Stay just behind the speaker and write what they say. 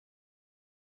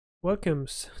Welcome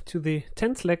to the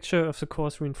 10th lecture of the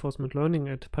course Reinforcement Learning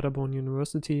at Paderborn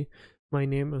University. My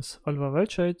name is Oliver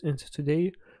Waldscheid, and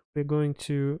today we're going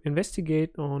to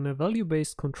investigate on a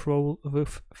value-based control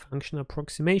with function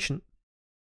approximation.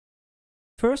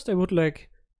 First, I would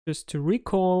like just to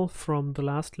recall from the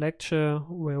last lecture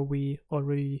where we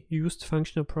already used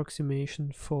function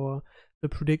approximation for the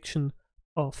prediction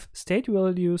of state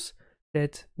values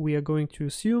that we are going to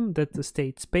assume that the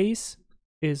state space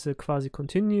is a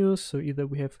quasi-continuous, so either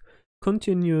we have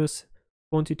continuous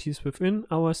quantities within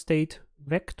our state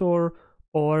vector,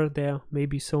 or there may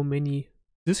be so many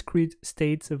discrete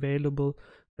states available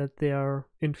that they are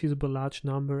infeasible large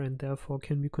number and therefore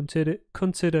can be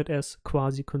considered as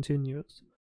quasi-continuous.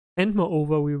 And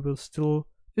moreover, we will still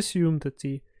assume that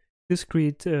the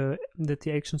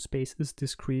action space is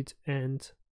discrete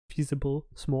and feasible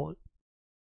small.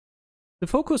 The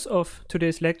focus of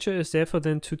today's lecture is therefore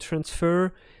then to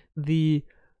transfer the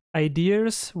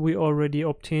ideas we already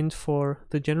obtained for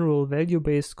the general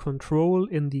value-based control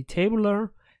in the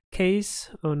tabular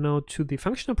case now to the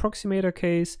function approximator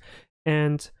case,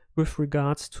 and with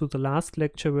regards to the last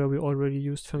lecture where we already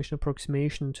used function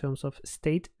approximation in terms of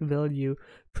state value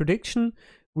prediction,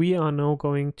 we are now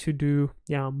going to do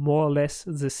more or less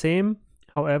the same,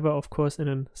 however of course in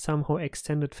a somehow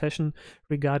extended fashion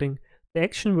regarding the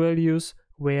action values,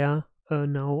 where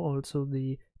now also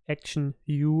the action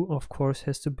u of course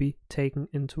has to be taken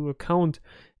into account,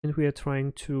 and we are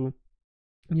trying to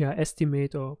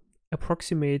estimate or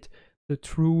approximate the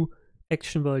true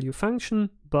action value function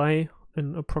by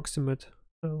an approximate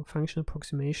function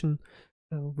approximation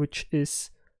which is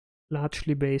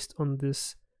largely based on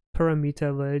this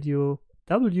parameter value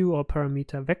w or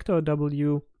parameter vector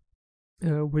w,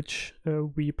 which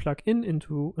we plug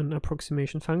into an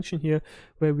approximation function here,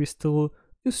 where we still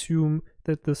assume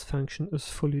that this function is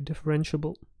fully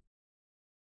differentiable.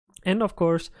 And of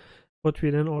course, what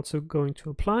we're then also going to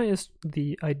apply is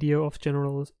the idea of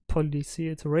general policy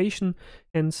iteration.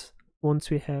 Hence,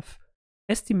 once we have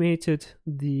estimated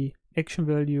the action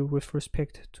value with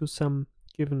respect to some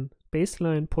given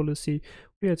baseline policy,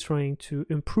 we are trying to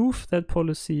improve that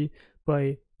policy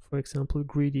by, for example,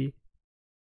 greedy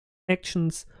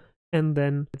actions, and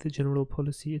then the general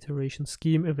policy iteration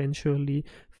scheme eventually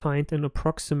find an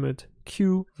approximate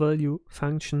q value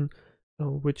function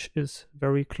which is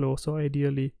very close or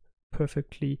ideally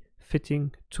perfectly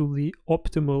fitting to the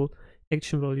optimal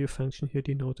action value function here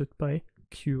denoted by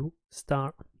q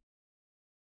star.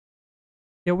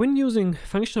 When using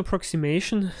function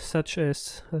approximation such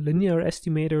as linear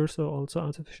estimators or also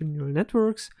artificial neural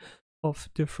networks of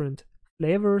different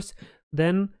flavors,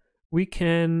 then we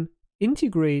can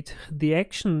integrate the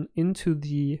action into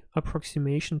the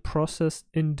approximation process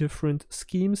in different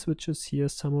schemes, which is here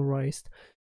summarized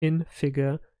in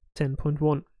figure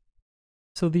 10.1.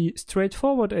 So the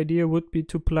straightforward idea would be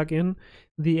to plug in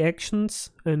the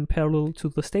actions in parallel to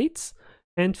the states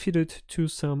and feed it to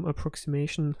some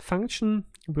approximation function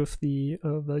with the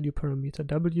value parameter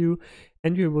w,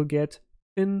 and we will get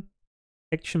an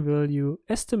action value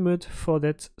estimate for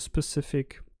that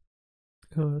specific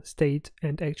state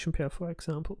and action pair, for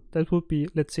example. That would be,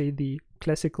 let's say, the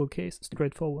classical case,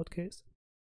 straightforward case.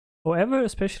 However,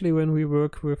 especially when we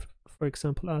work with, for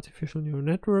example, artificial neural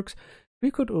networks,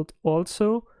 we could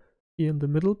also, here in the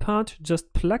middle part,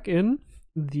 just plug in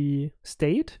the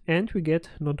state, and we get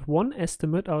not one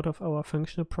estimate out of our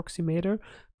function approximator,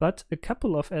 but a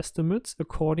couple of estimates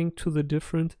according to the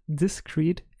different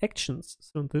discrete actions.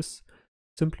 So in this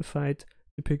simplified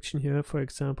depiction here, for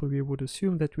example, we would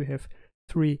assume that we have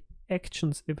 3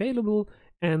 actions available,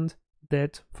 and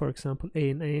that, for example, a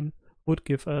and n would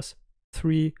give us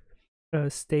 3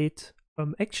 state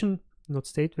action, not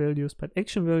state values, but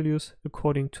action values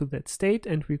according to that state,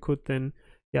 and we could then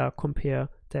compare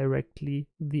directly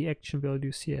the action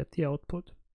values here at the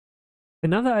output.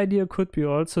 Another idea could be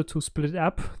also to split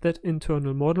up that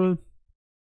internal model,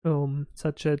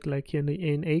 such that like here in the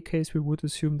ANA case, we would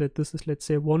assume that this is, let's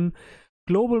say, one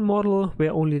global model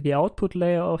where only the output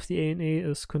layer of the ANA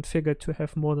is configured to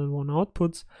have more than one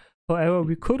outputs. However,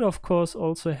 we could of course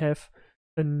also have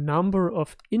a number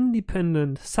of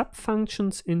independent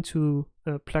sub-functions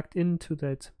plugged into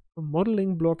that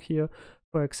modeling block here.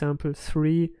 For example,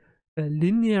 3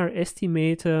 linear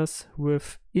estimators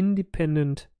with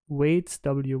independent weights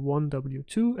w1,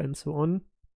 w2, and so on,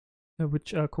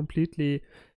 which are completely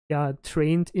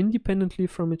trained independently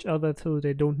from each other, so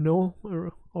they don't know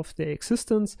of their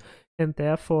existence, and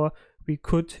therefore we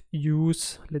could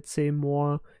use, let's say,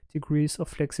 more degrees of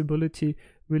flexibility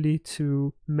really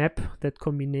to map that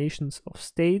combinations of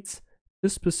states,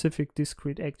 this specific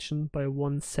discrete action, by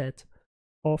one set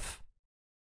of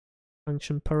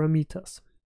function parameters.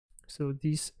 So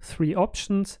these three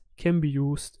options can be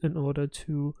used in order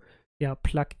to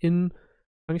plug in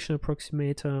function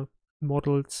approximator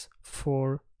models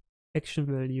for action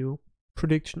value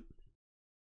prediction.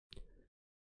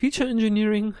 Feature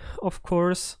engineering, of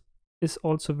course, is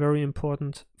also very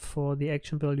important for the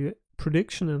action value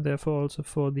prediction and therefore also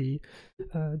for the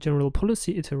general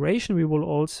policy iteration. We will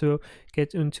also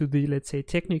get into the, let's say,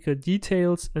 technical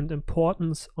details and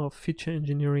importance of feature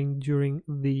engineering during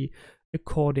the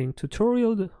according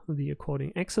tutorial, the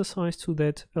according exercise to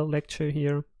that lecture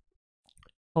here.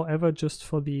 However, just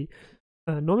for the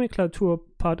nomenclature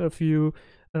part of view,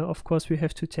 of course, we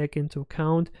have to take into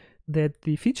account that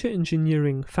the feature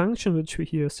engineering function, which we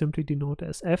here simply denote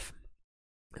as f,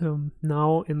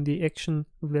 now in the action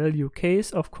value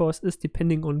case, of course, is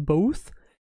depending on both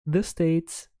the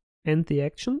states and the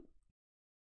action,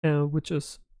 which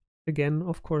is again,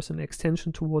 of course, an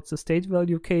extension towards the state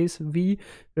value case v,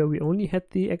 where we only had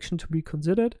the action to be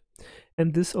considered.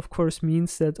 And this, of course,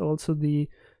 means that also the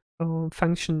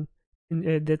function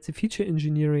that the feature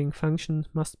engineering function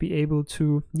must be able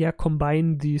to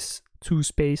combine these two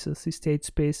spaces, the state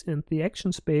space and the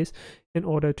action space, in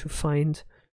order to find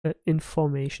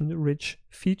information-rich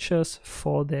features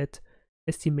for that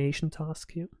estimation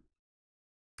task here.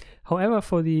 However,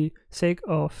 for the sake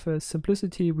of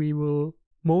simplicity, we will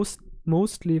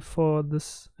mostly for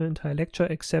this entire lecture,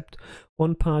 except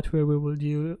one part where we will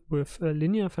deal with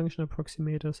linear function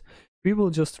approximators, we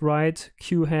will just write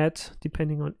q hat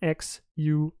depending on x,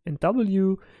 u, and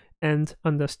w, and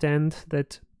understand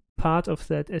that part of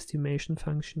that estimation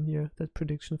function here, that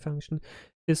prediction function,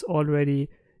 is already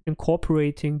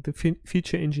incorporating the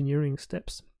feature engineering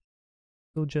steps.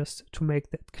 So just to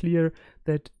make that clear,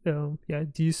 that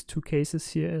these two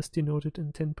cases here as denoted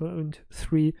in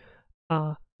 10.3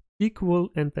 are equal,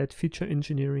 and that feature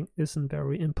engineering is a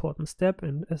very important step.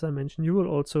 And as I mentioned, you will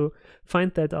also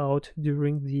find that out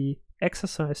during the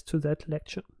exercise to that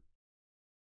lecture.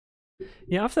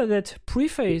 After that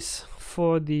preface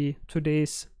for the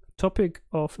today's topic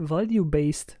of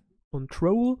value-based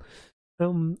control,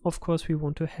 of course, we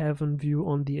want to have a view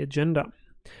on the agenda.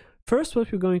 First,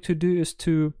 what we're going to do is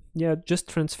to just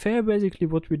transfer basically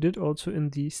what we did also in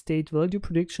the state value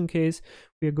prediction case.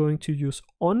 We are going to use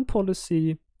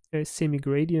on-policy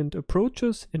semi-gradient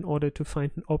approaches in order to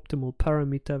find an optimal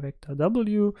parameter vector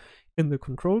W in the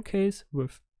control case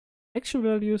with action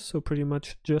values. So pretty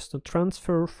much just a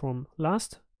transfer from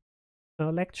last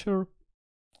lecture.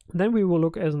 Then we will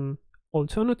look as an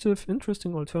alternative,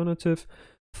 interesting alternative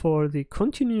for the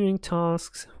continuing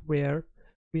tasks where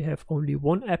we have only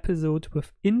one episode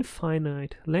with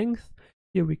infinite length.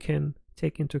 Here we can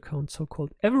take into account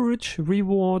so-called average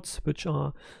rewards, which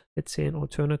are, let's say, an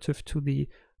alternative to the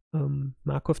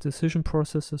Markov decision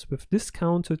processes with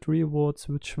discounted rewards,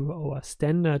 which were our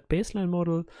standard baseline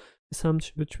model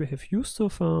assumption, which we have used so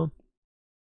far.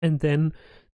 And then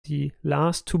the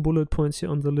last two bullet points here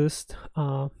on the list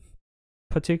are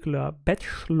particular batch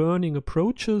learning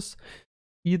approaches,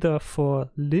 either for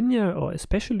linear or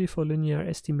especially for linear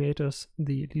estimators,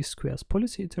 the least squares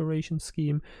policy iteration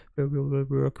scheme, where we will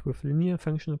work with linear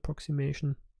function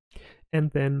approximation,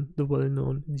 and then the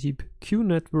well-known deep Q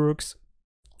networks,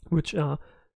 which are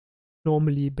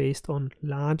normally based on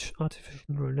large artificial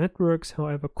neural networks,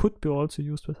 however could be also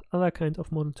used with other kinds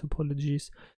of model topologies.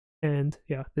 And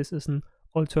this is an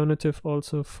alternative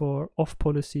also for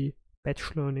off-policy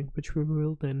batch learning, which we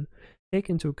will then take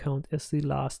into account as the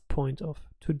last point of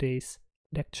today's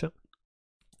lecture.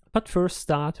 But first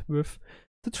start with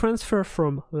the transfer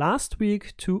from last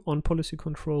week to on-policy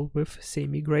control with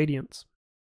semi-gradients.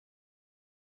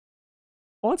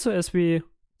 Also, as we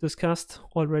discussed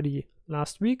already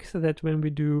last week, that when we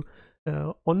do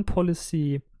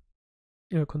on-policy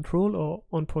control or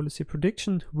on-policy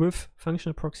prediction with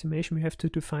function approximation, we have to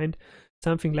define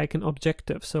something like an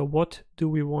objective. So what do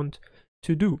we want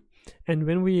to do? And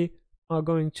when we are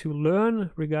going to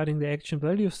learn regarding the action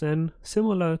values, then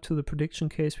similar to the prediction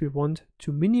case, we want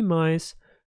to minimize,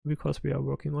 because we are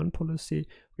working on policy,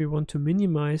 we want to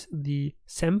minimize the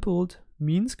sampled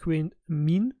mean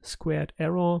squared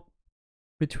error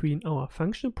between our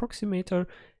function approximator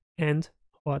and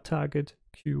our target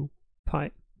Q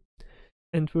pi.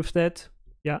 And with that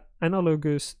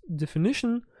analogous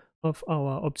definition of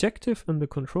our objective in the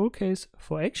control case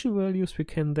for action values, we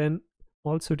can then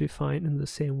also define in the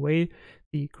same way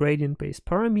the gradient-based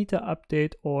parameter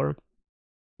update, or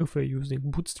if we're using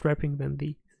bootstrapping, then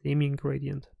the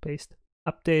semi-gradient-based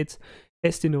updates,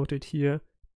 as denoted here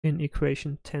in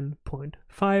equation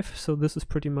 10.5. So this is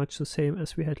pretty much the same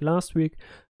as we had last week.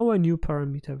 Our new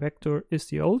parameter vector is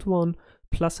the old one,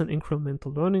 plus an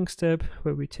incremental learning step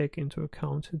where we take into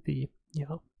account the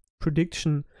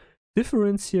prediction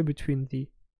difference here between the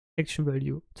action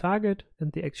value target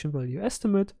and the action value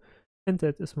estimate, and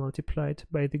that is multiplied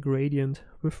by the gradient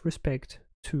with respect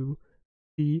to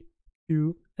the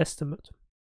Q estimate.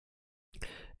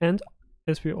 And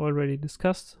as we already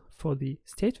discussed for the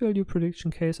state value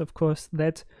prediction case, of course,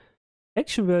 that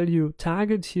action value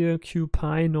target here, Q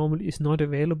pi, normally is not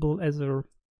available as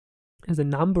a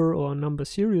number or a number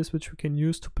series which we can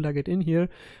use to plug it in here.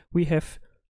 We have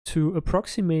to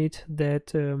approximate that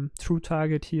true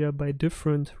target here by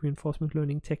different reinforcement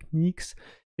learning techniques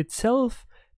itself,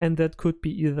 and that could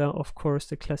be either, of course,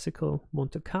 the classical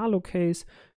Monte Carlo case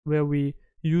where we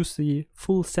use the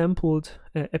full sampled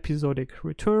episodic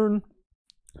return,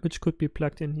 which could be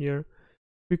plugged in here.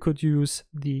 We could use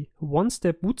the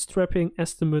one-step bootstrapping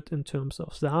estimate in terms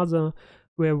of Zaza,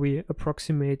 where we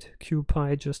approximate Q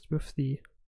pi just with the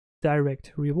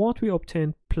direct reward we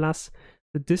obtained plus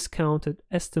the discounted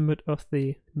estimate of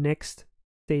the next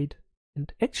state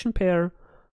and action pair.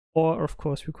 Or, of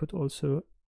course, we could also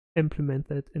implement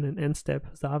that in an n-step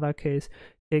Zaza case,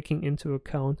 taking into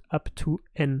account up to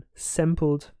n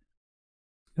sampled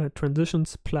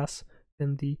transitions plus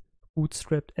then the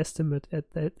bootstrapped estimate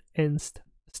at that nth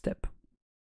step.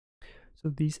 So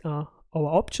these are our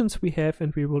options we have,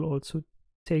 and we will also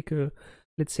take a,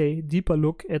 let's say, deeper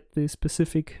look at the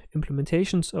specific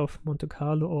implementations of Monte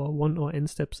Carlo or one or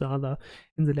n-step Zaza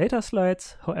in the later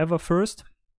slides. However, first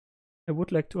I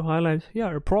would like to highlight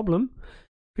a problem,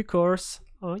 because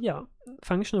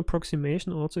function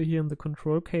approximation also here in the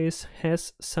control case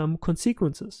has some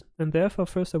consequences, and therefore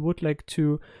first I would like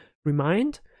to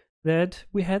remind that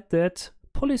we had that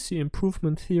policy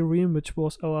improvement theorem, which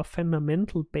was our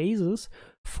fundamental basis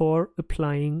for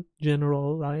applying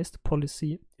generalized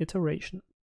policy iteration.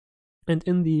 And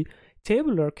in the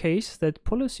tabular case, that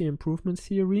policy improvement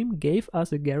theorem gave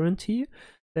us a guarantee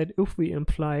that if we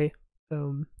apply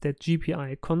that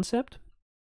GPI concept,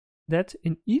 that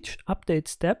in each update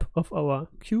step of our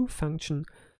Q function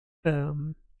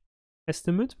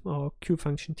estimate, our Q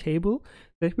function table,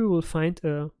 that we will find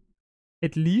a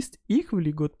at least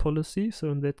equally good policy. So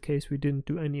in that case, we didn't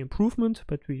do any improvement,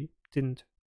 but we didn't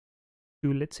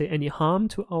do, let's say, any harm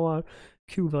to our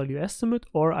Q value estimate,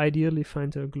 or ideally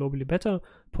find a globally better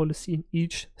policy in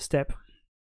each step.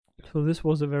 So this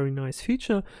was a very nice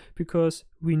feature, because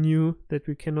we knew that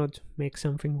we cannot make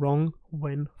something wrong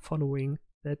when following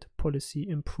that policy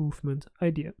improvement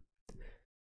idea.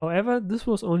 However, this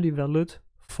was only valid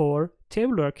for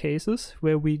tabular cases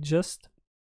where we just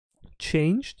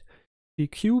changed the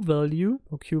Q value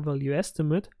or Q value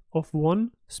estimate of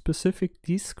one specific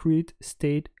discrete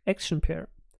state action pair.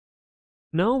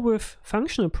 Now with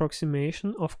function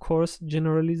approximation, of course,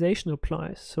 generalization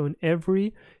applies. So in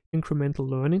every incremental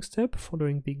learning step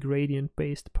following the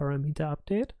gradient-based parameter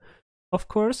update, of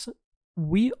course,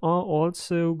 we are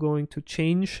also going to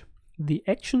change the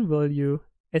action value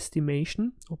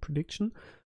estimation or prediction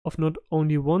of not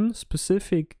only one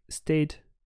specific state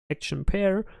action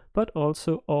pair, but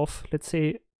also of, let's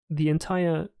say, the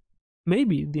entire,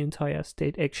 maybe the entire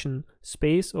state action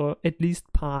space, or at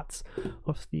least parts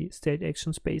of the state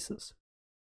action spaces.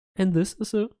 And this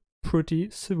is a pretty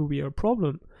severe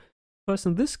problem, because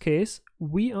in this case,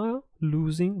 we are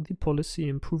losing the policy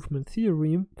improvement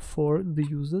theorem for the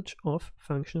usage of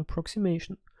function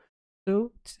approximation.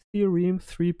 So theorem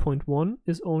 3.1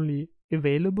 is only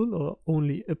available or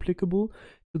only applicable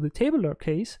to the tabular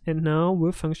case, and now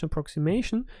with function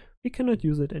approximation we cannot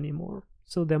use it anymore.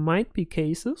 So there might be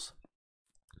cases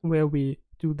where we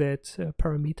do that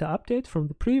parameter update from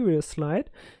the previous slide,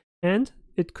 and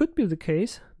it could be the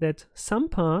case that some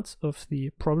parts of the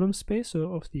problem space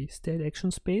or of the state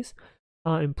action space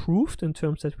are improved in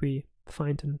terms that we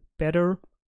find a better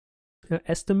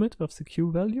estimate of the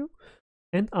Q value,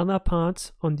 and other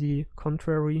parts, on the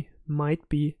contrary, might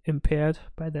be impaired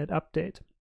by that update,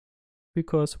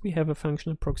 because we have a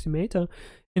function approximator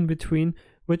in between,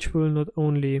 which will not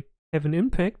only have an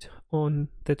impact on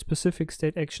that specific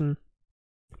state action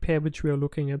pair which we are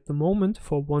looking at the moment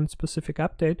for one specific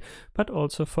update, but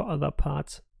also for other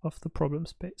parts of the problem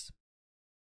space.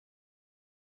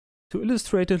 To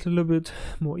illustrate it a little bit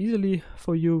more easily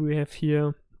for you, we have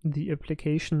here the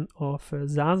application of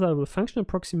Zaza with function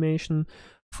approximation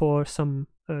for some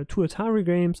two Atari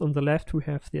games. On the left we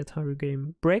have the Atari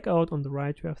game Breakout, on the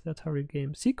right we have the Atari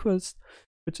game Sequest,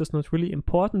 which is not really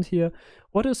important here.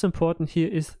 What is important here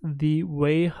is the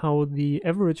way how the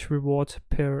average reward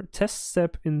per test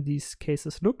step in these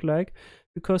cases look like,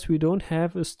 because we don't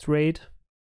have a straight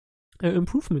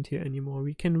improvement here anymore.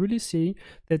 We can really see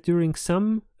that during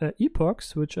some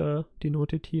epochs, which are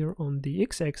denoted here on the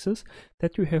x-axis,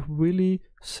 that you have really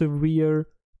severe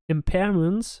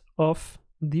impairments of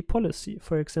the policy.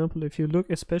 For example, if you look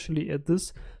especially at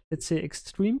this, let's say,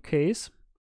 extreme case,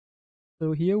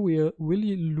 so here we are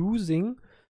really losing,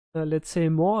 let's say,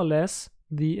 more or less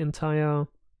the entire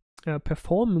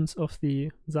performance of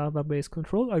the Java-based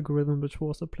control algorithm which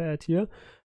was applied here,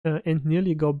 and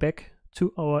nearly go back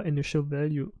to our initial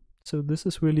value. So this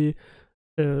is really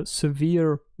a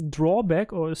severe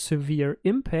drawback or a severe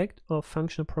impact of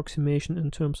function approximation in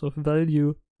terms of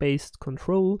value-based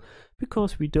control,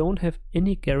 because we don't have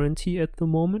any guarantee at the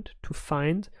moment to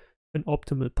find an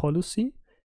optimal policy,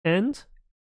 and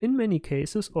in many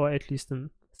cases, or at least in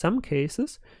some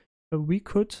cases, we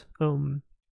could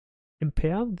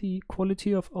impair the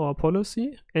quality of our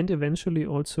policy and eventually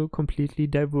also completely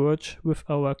diverge with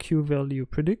our Q-value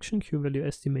prediction, Q-value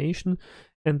estimation,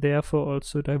 and therefore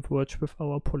also diverge with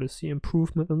our policy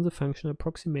improvement in the function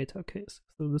approximator case.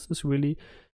 So this is really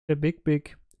a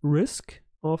big risk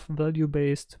of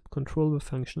value-based control with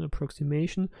function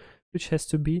approximation, which has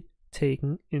to be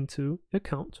taken into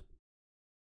account.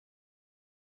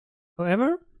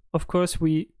 However, of course,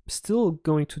 we still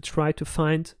going to try to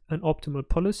find an optimal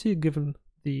policy given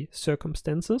the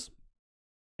circumstances.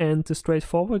 And the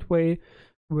straightforward way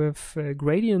with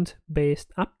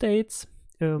gradient-based updates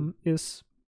is,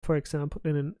 for example,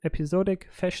 in an episodic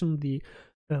fashion, the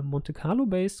Monte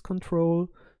Carlo-based control.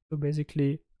 So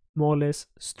basically, more or less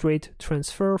straight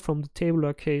transfer from the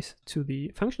tabular case to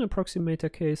the function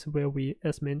approximator case, where we,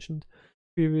 as mentioned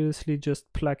previously,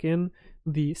 just plug in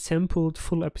the sampled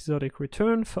full episodic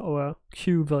return for our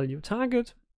Q value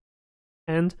target.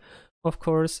 And of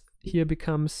course, here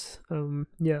becomes,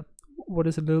 what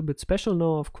is a little bit special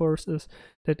now, of course, is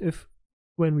that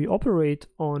when we operate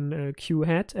on Q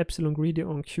hat, epsilon greedy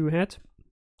on Q hat,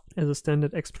 as a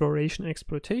standard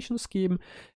exploitation scheme,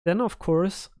 then of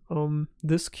course,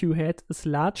 this Q hat is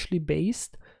largely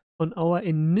based on our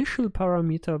initial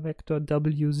parameter vector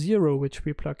W0, which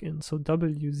we plug in. So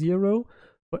W0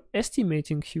 for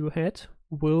estimating Q hat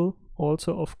will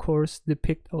also, of course,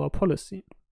 depict our policy.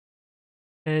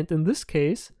 And in this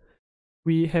case,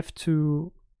 we have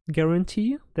to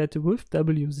guarantee that with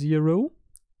W0,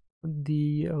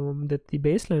 that the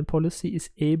baseline policy is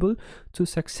able to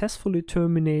successfully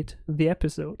terminate the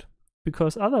episode.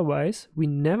 Because otherwise, we're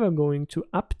never going to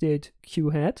update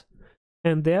Q hat,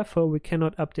 and therefore we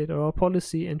cannot update our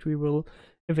policy, and we will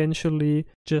eventually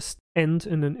just end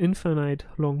in an infinite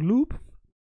long loop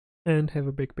and have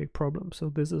a big problem. So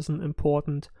this is an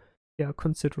important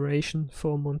consideration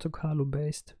for Monte Carlo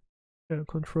based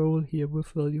control here with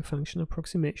value function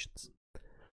approximations.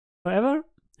 However,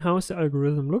 how is the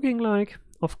algorithm looking like?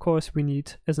 Of course, we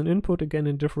need as an input again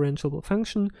a differentiable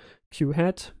function Q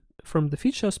hat from the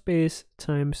feature space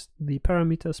times the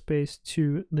parameter space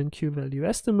to the Q value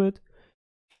estimate.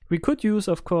 We could use,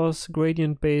 of course,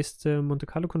 gradient-based Monte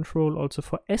Carlo control also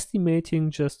for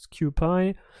estimating just Q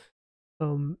pi.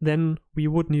 Then we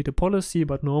would need a policy,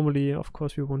 but normally, of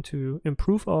course, we want to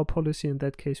improve our policy. In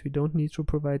that case, we don't need to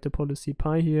provide the policy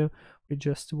pi here. We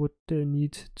just would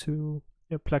need to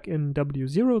plug in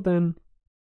W0 then.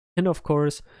 And of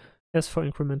course, as for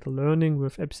incremental learning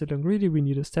with epsilon greedy, we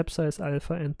need a step size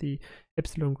alpha and the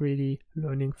epsilon greedy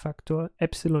learning factor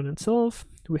epsilon itself.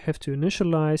 We have to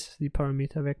initialize the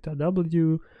parameter vector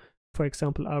W, for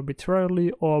example,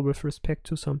 arbitrarily or with respect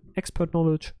to some expert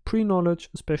knowledge, pre-knowledge,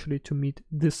 especially to meet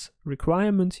this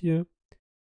requirement here.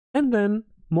 And then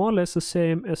more or less the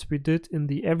same as we did in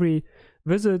the every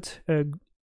visit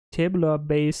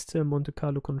tabular-based Monte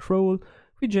Carlo control,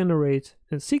 we generate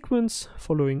a sequence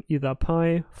following either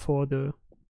pi for the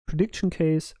prediction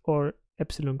case or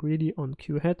epsilon greedy on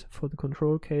Q hat for the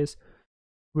control case,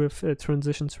 with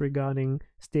transitions regarding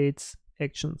states,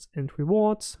 actions, and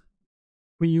rewards.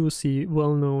 We use the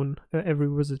well-known every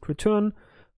visit return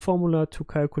formula to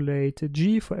calculate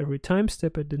G for every time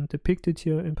step. I didn't depict it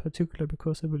here in particular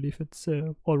because I believe it's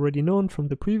already known from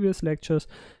the previous lectures.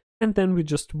 And then we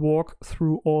just walk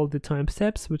through all the time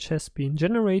steps which has been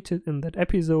generated in that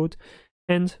episode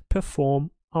and perform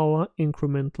our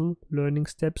incremental learning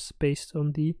steps based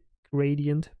on the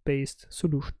gradient-based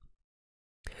solution.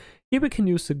 Here we can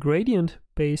use the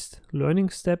gradient-based learning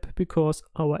step because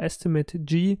our estimate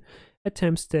G at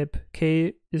time step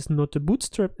K is not a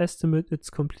bootstrap estimate,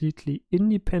 it's completely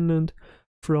independent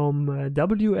from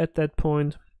W at that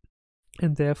point.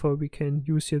 And therefore we can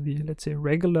use here the, let's say,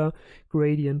 regular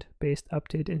gradient based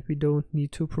update, and we don't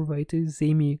need to provide a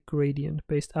semi-gradient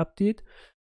based update,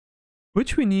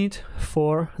 which we need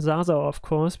for Zaza, of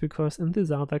course, because in the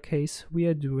Zaza case we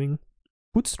are doing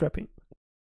bootstrapping.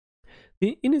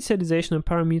 The initialization and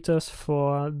parameters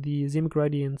for the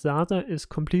semi-gradient Zaza is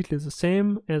completely the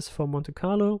same as for Monte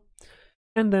Carlo.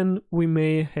 And then we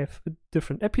may have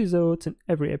different episodes. In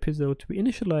every episode, we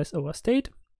initialize our state.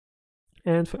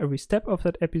 And for every step of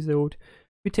that episode,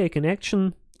 we take an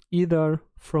action, either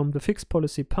from the fixed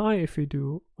policy pi if we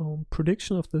do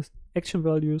prediction of the action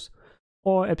values,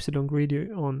 or epsilon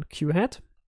greedy on q hat.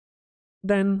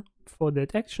 Then for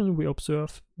that action, we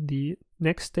observe the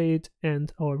next state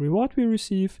and our reward we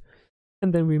receive.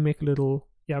 And then we make a little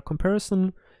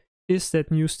comparison. Is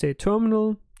that new state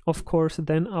terminal? Of course,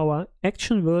 then our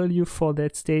action value for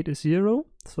that state is 0.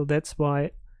 So that's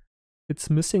why it's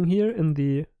missing here in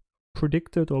the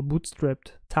predicted or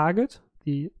bootstrapped target.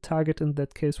 The target in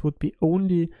that case would be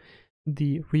only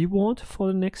the reward for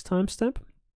the next time step.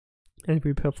 And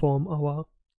we perform our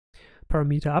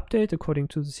parameter update according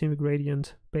to the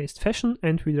semi-gradient based fashion.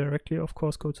 And we directly, of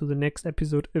course, go to the next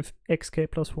episode if xk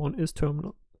plus 1 is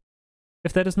terminal.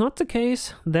 If that is not the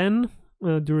case, then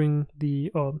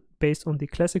based on the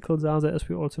classical Zaza, as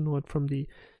we also know it from the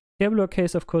tabular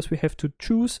case, of course, we have to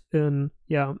choose an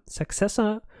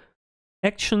successor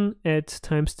action at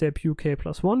time step uk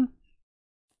plus 1,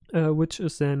 which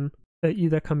is then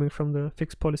either coming from the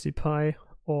fixed policy pi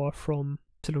or from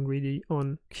epsilon greedy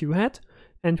on q hat,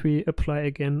 and we apply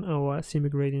again our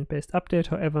semi-gradient based update.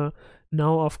 However,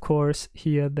 now of course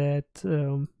here that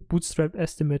bootstrap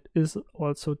estimate is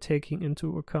also taking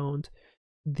into account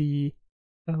the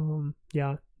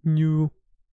new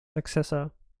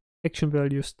successor action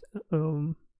values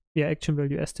action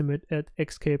value estimate at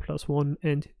xk plus 1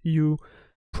 and u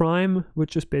prime,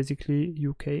 which is basically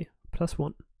uk plus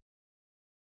 1.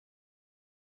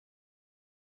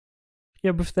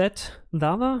 With that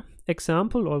Zaza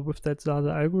example, or with that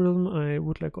Zaza algorithm, I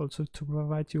would like also to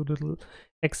provide you a little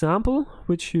example,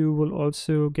 which you will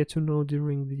also get to know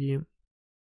during the,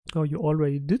 or you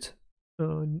already did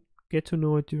get to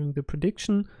know it during the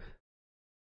prediction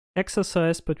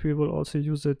exercise, but we will also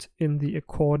use it in the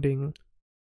according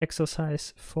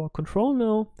exercise for control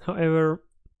now. However,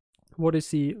 what is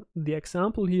the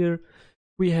example here?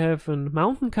 We have a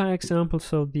mountain car example,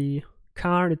 so the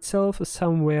car itself is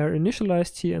somewhere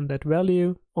initialized here in that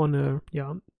valley on a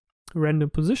random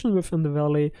position within the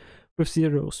valley with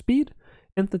 0 speed,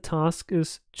 and the task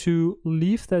is to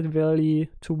leave that valley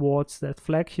towards that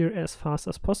flag here as fast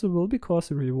as possible, because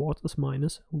the reward is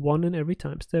 -1 in every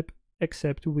time step,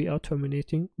 except we are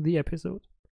terminating the episode.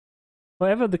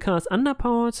 However, the car is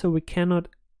underpowered, so we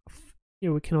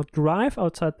cannot drive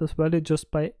outside this valley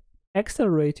just by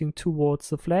accelerating towards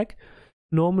the flag.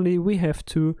 Normally we have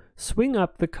to swing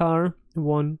up the car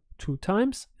 1-2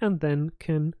 times and then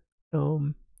can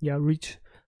reach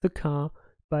the car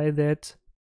by that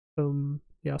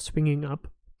swinging up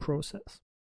process.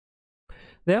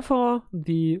 Therefore,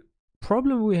 the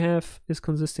problem we have is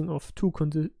consisting of two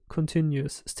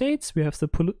continuous states. We have the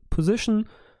position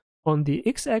on the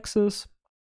x-axis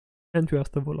and we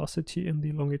have the velocity in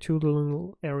the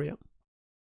longitudinal area.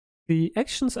 The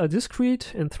actions are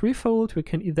discrete and threefold. We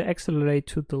can either accelerate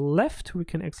to the left, we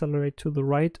can accelerate to the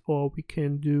right, or we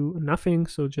can do nothing,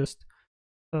 so just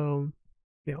no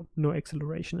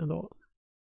acceleration at all.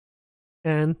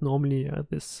 And normally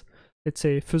this, let's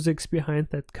say, physics behind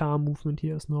that car movement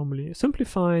here is normally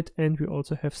simplified, and we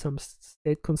also have some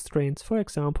state constraints. For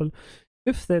example,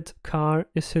 if that car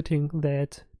is hitting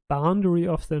that boundary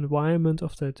of the environment,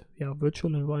 of that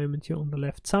virtual environment here on the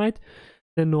left side,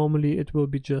 then normally it will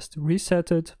be just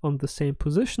resetted on the same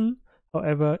position.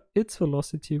 However, its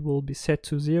velocity will be set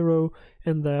to 0,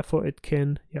 and therefore it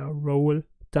can roll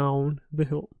down the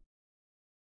hill.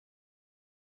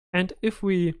 And if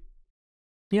we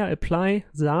apply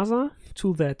Zaza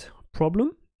to that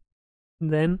problem,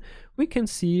 then we can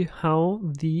see how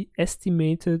the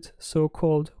estimated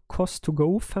so-called cost to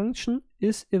go function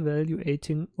is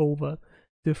evaluating over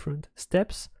different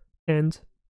steps and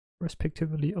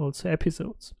respectively also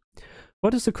episodes.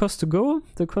 What is the cost to go?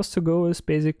 The cost to go is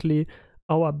basically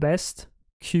our best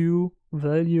Q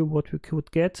value, what we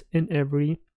could get in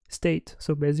every state.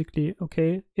 So basically,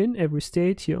 in every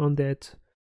state here on that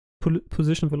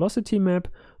position velocity map,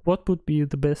 what would be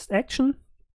the best action?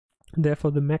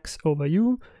 Therefore the max over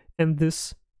u, and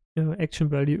this action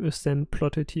value is then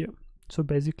plotted here. So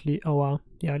basically our,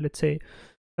 let's say,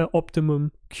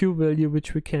 optimum Q value,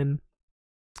 which we can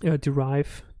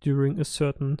derive during a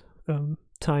certain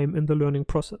time in the learning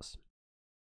process.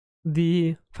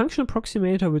 The function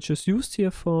approximator, which is used here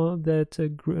for that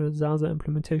Zaza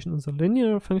implementation, is a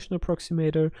linear function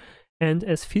approximator, and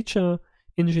as feature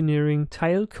engineering,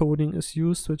 tile coding is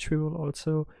used, which we will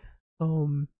also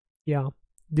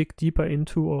dig deeper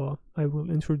into, or I will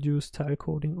introduce tile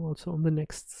coding also on the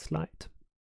next slide.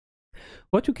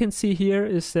 What you can see here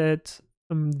is that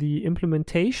the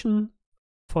implementation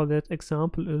for that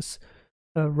example is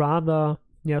rather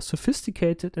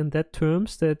sophisticated in that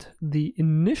terms, that the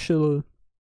initial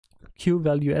Q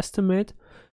value estimate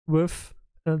with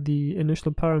the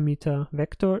initial parameter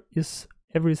vector is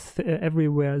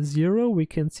everywhere 0. We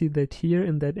can see that here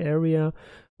in that area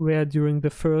where during the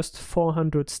first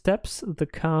 400 steps the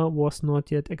car was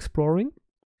not yet exploring.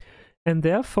 And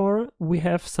therefore we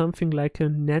have something like a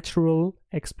natural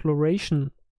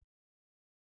exploration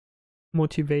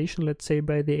motivation, let's say,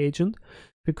 by the agent,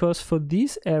 because for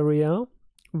this area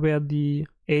where the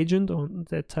agent, or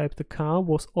that type the car,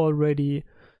 was already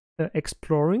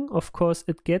exploring, of course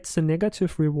it gets the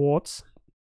negative rewards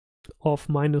of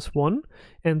 -1,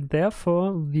 and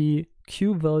therefore the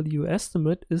Q value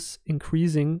estimate is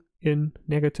increasing in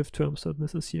negative terms. So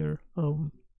this is here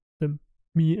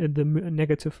the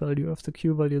negative value of the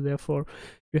Q value. Therefore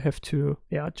you have to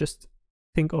just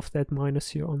think of that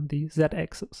minus here on the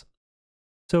z-axis.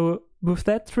 So with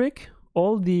that trick,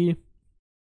 all the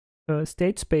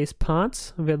state space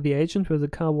parts where the agent, where the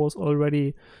car was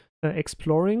already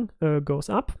exploring, goes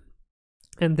up,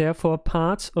 and therefore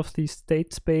parts of the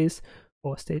state space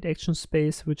or state action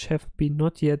space which have been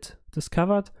not yet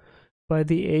discovered by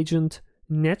the agent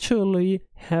naturally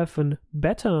have a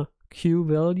better Q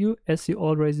value as he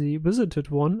already visited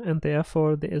one, and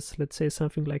therefore there is, let's say,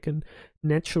 something like a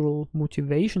natural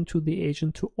motivation to the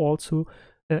agent to also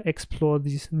explore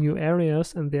these new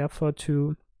areas, and therefore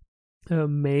to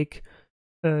make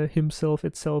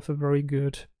itself a very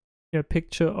good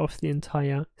picture of the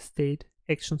entire state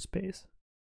action space.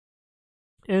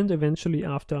 And eventually,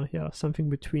 after something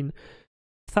between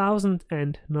 1000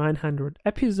 and 900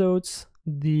 episodes,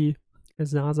 the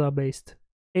Zaza-based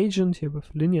agent here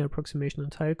with linear approximation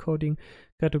and tile coding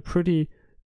got a pretty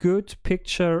good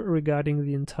picture regarding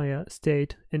the entire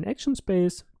state and action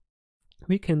space.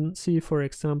 We can see, for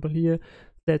example, here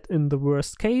that in the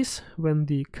worst case, when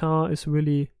the car is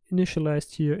really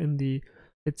initialized here in the,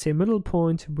 let's say, middle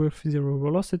point with 0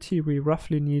 velocity, we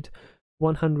roughly need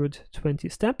 120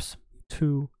 steps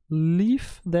to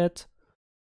leave that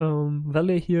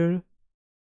valley here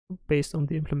based on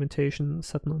the implementation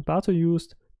Sutton and Bartow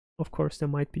used. Of course, there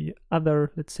might be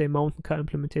other, let's say, mountain car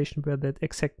implementation where that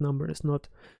exact number is not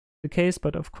the case,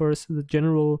 but of course the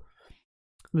general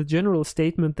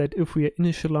statement that if we are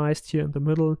initialized here in the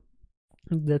middle,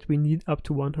 that we need up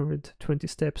to 120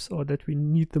 steps, or that we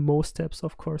need the most steps,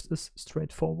 of course, is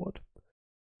straightforward.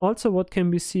 Also, what can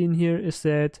be seen here is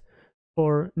that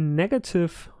for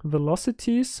negative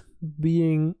velocities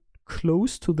being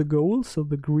close to the goal, so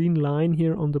the green line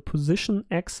here on the position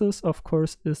axis, of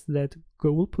course, is that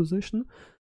goal position,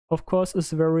 of course,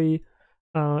 is a very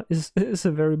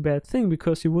bad thing,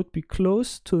 because you would be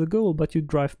close to the goal but you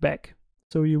drive back.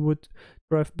 So you would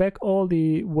drive back all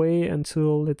the way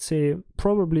until, let's say,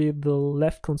 probably the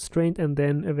left constraint, and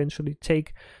then eventually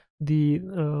take the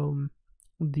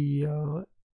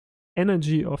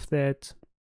energy of that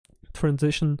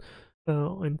transition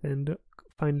and then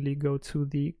finally go to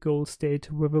the goal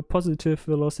state with a positive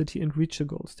velocity and reach the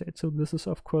goal state. So this is,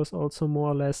 of course, also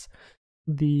more or less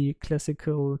the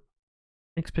classical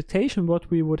expectation what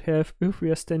we would have if we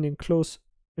are standing close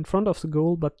in front of the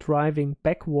goal but driving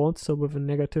backwards, so with a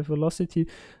negative velocity.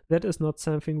 That is not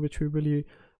something which we really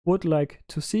would like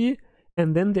to see.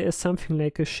 And then there is something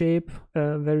like a shape,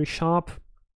 very sharp,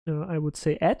 I would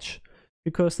say, edge,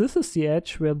 because this is the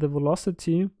edge where the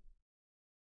velocity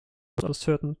at a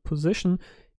certain position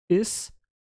is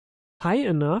high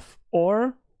enough,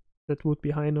 or that would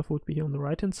be high enough, would be here on the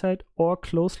right hand side, or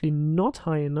closely not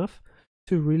high enough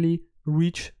to really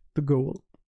reach the goal.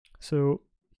 So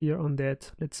here on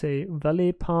that, let's say,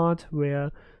 valley part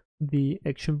where the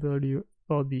action value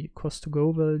or the cost to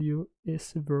go value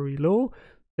is very low,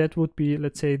 that would be,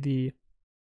 let's say, the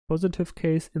positive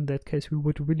case. In that case, we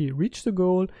would really reach the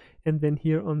goal. And then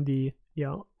here on the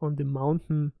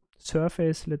mountain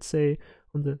surface, let's say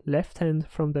on the left hand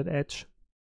from that edge,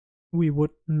 we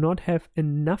would not have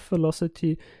enough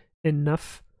velocity,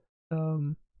 enough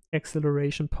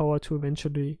acceleration power to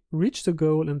eventually reach the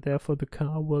goal, and therefore the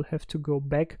car will have to go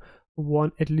back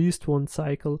at least one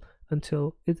cycle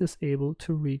until it is able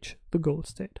to reach the goal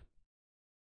state.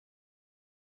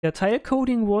 Tile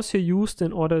coding was here used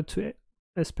in order to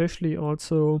especially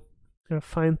also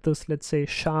find this, let's say,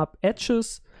 sharp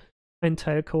edges, and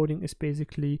tile coding is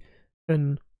basically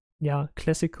an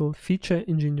classical feature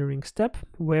engineering step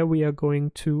where we are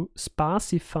going to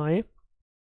sparsify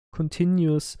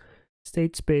continuous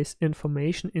state space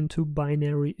information into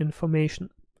binary information.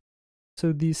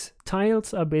 So these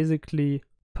tiles are basically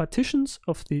partitions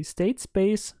of the state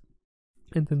space.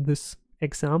 And in this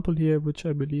example here, which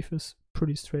I believe is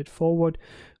pretty straightforward,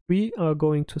 we are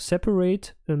going to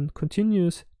separate a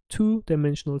continuous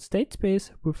two-dimensional state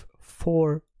space with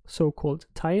 4 so-called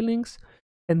tilings.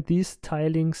 And these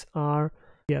tilings are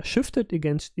shifted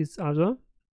against each other.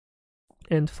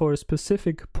 And for a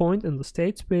specific point in the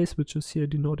state space, which is here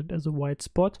denoted as a white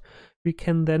spot, we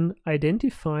can then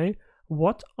identify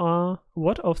what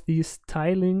of these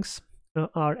tilings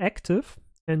are active,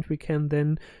 and we can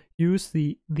then use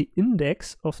the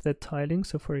index of that tiling.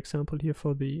 So for example, here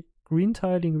for the green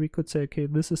tiling, we could say, okay,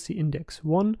 this is the index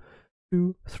 1,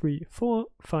 2, 3, 4,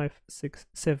 5, 6,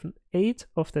 7, 8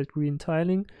 of that green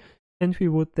tiling. And we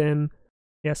would then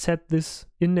set this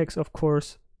index, of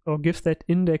course, or give that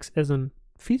index as an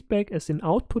feedback, as an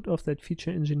output of that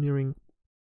feature engineering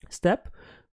step.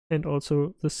 And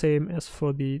also the same as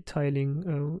for the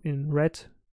tiling in red,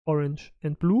 orange,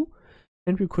 and blue.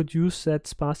 And we could use that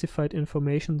sparsified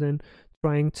information then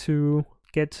trying to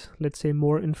get, let's say,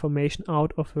 more information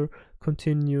out of a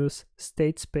continuous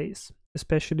state space,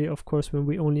 especially, of course, when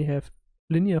we only have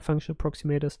linear function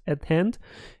approximators at hand,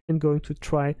 and going to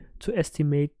try to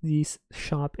estimate these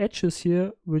sharp edges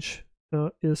here, which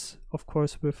is, of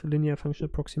course, with linear function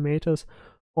approximators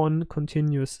on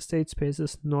continuous state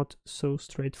spaces not so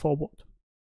straightforward.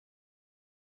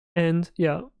 And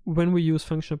when we use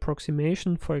function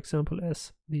approximation, for example,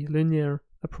 as the linear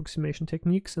approximation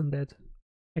techniques in that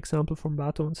example from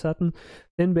Bartow and Sutton,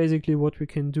 then basically what we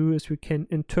can do is we can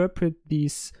interpret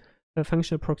these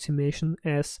function approximation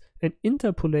as an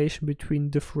interpolation between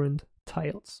different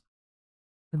tiles.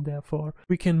 And therefore,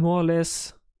 we can more or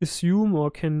less assume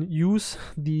or can use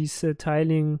these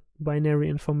tiling binary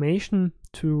information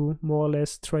to more or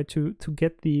less try to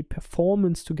get the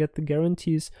performance, to get the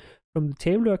guarantees from the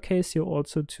tabular case here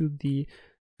also to the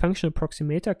function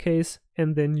approximator case,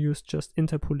 and then use just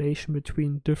interpolation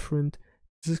between different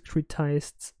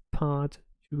discretized parts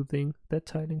using that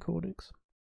tiling codings.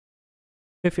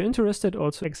 If you're interested,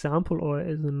 also example, or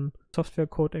as a software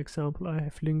code example, I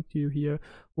have linked you here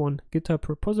one GitHub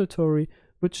repository,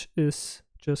 which is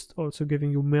just also giving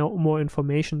you more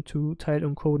information to tile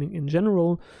encoding in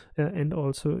general, and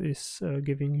also is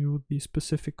giving you the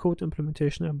specific code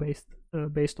implementation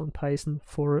based on Python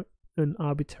for an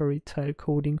arbitrary tile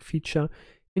coding feature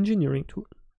engineering tool.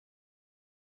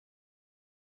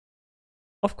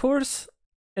 Of course,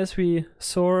 as we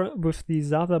saw with the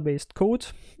Zaza-based code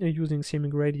using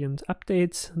semi-gradient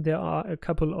updates, there are a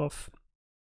couple of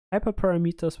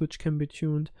hyperparameters which can be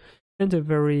tuned, and a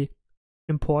very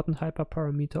important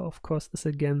hyperparameter, of course, is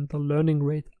again the learning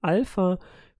rate alpha,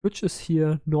 which is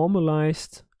here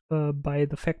normalized by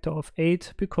the factor of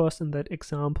 8, because in that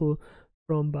example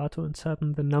from Bartow and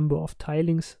Sutton, the number of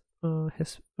tilings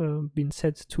has been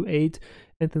set to 8,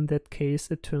 and in that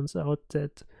case it turns out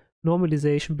that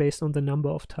normalization based on the number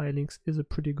of tilings is a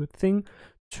pretty good thing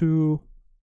to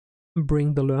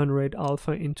bring the learn rate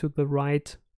alpha into the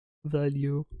right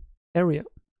value area.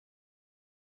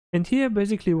 And here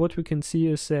basically what we can see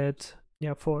is that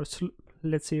for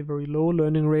let's say a very low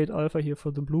learning rate alpha here for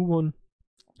the blue one,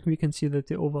 we can see that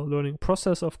the overall learning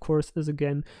process, of course, is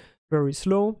again very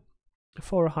slow.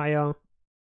 For a higher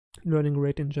learning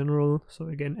rate in general, so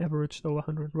again averaged over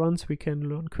 100 runs, we can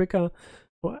learn quicker.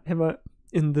 However,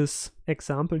 in this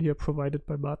example here provided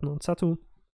by Bartow and Sutton,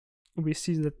 we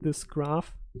see that this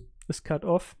graph is cut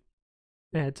off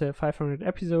at 500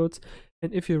 episodes.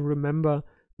 And if you remember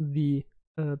the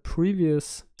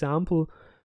previous example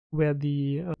where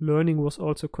the learning was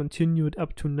also continued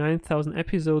up to 9,000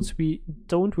 episodes, we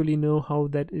don't really know how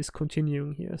that is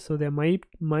continuing here. So there might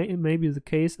be the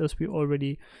case, as we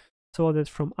already saw that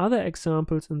from other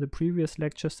examples in the previous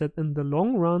lectures, that in the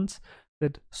long runs,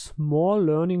 that small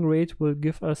learning rate will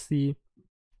give us the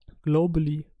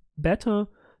globally better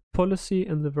policy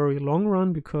in the very long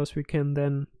run, because we can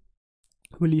then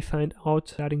really find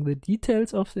out regarding the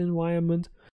details of the environment,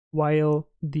 while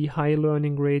the high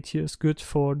learning rate here is good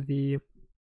for the,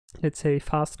 let's say,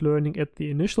 fast learning at the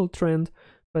initial trend,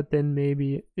 but then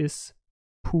maybe is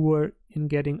poor in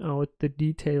getting out the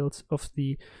details of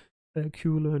the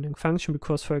Q-learning function,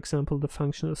 because, for example, the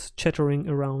function is chattering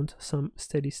around some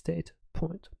steady state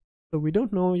point. So we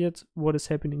don't know yet what is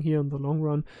happening here in the long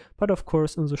run, but of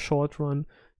course in the short run,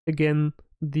 again,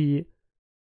 the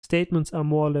statements are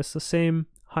more or less the same.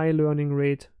 High learning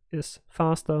rate is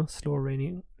faster, slow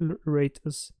learning rate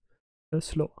is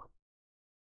slower.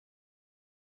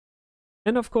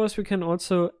 And of course we can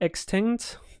also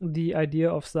extend the idea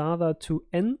of Zaza to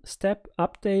n-step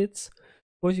updates.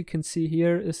 what you can see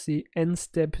here is the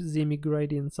n-step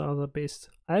semi-gradient Zaza-based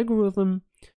algorithm.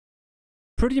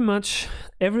 Pretty much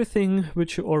everything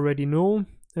which you already know.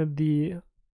 The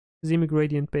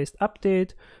semi-gradient based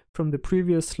update from the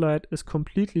previous slide is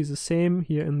completely the same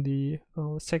here in the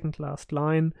second last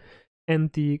line,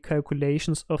 and the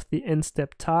calculations of the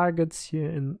n-step targets here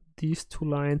in these two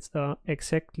lines are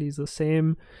exactly the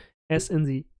same as in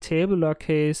the tabular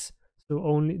case.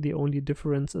 So the only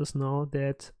difference is now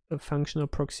that a function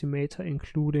approximator,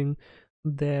 including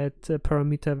that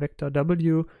parameter vector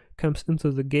w, comes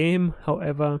into the game.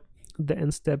 However, the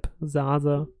n-step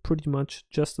Zaza pretty much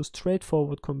just a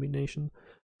straightforward combination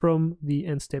from the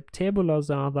n-step tabular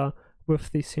Zaza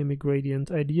with the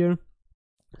semi-gradient idea.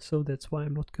 So that's why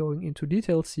I'm not going into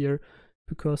details here,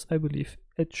 because I believe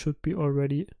it should be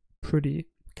already pretty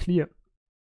clear.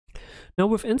 Now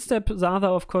with n-step Zaza,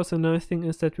 of course, another thing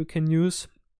is that we can use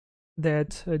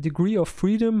that degree of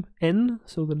freedom n,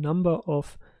 so the number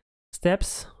of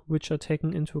steps which are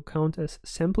taken into account as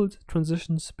sampled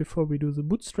transitions before we do the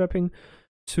bootstrapping,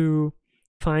 to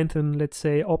find an, let's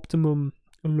say, optimum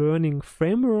learning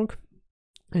framework.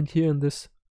 And here in this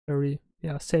very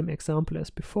same example as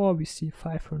before, we see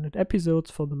 500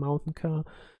 episodes for the mountain car,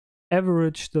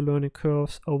 average the learning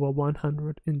curves over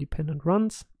 100 independent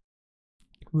runs,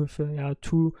 with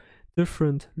two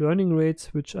different learning rates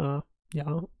which are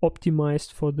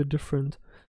optimized for the different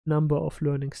number of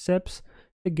learning steps.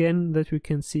 Again, that we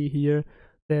can see here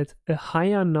that a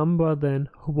higher number than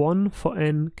 1 for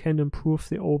n can improve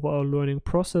the overall learning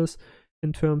process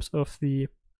in terms of the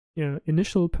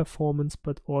initial performance,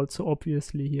 but also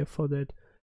obviously here for that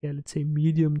let's say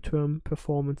medium-term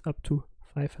performance up to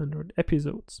 500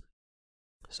 episodes.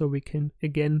 So we can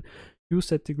again use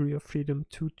that degree of freedom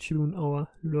to tune our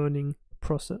learning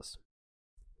process.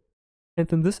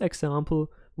 And in this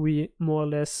example, we more or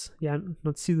less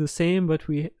not see the same, but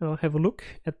we have a look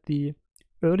at the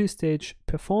early stage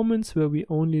performance, where we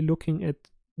only looking at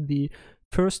the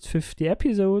first 50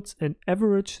 episodes and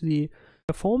average the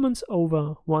performance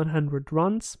over 100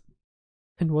 runs.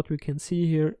 And what we can see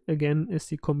here again is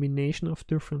the combination of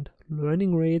different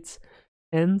learning rates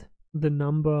and the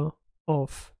number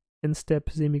of n-step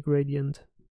semi-gradient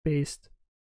based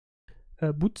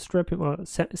bootstrapping or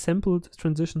sampled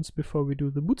transitions before we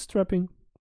do the bootstrapping.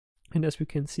 And as we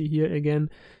can see here again,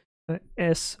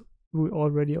 as we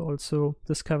already also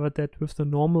discovered that with the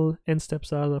normal n-step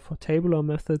Zaza for tabular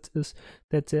methods, is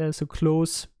that there is a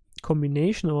close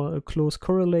combination or a close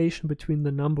correlation between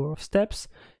the number of steps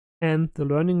and the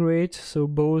learning rate. So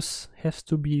both has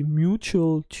to be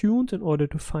mutual tuned in order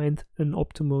to find an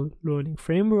optimal learning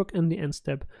framework in the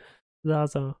n-step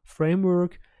Zaza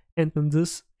framework. And in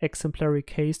this exemplary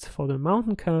case for the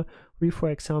mountain car, we, for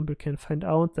example, can find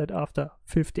out that after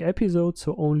 50 episodes,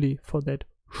 so only for that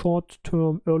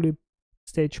short-term early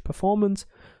stage performance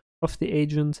of the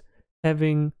agent,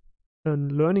 having a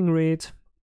learning rate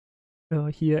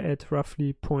here at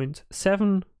roughly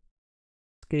 0.7,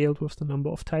 scaled with the number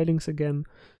of tilings again,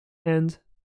 and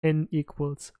n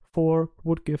equals 4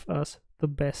 would give us the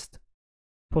best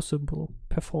possible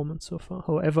performance so far.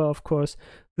 However, of course,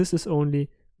 this is only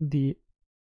the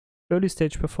early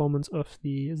stage performance of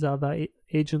the Zaza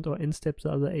agent or n-step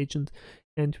Zaza agent,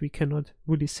 and we cannot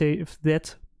really say if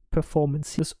that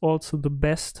performance is also the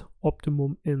best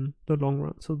optimum in the long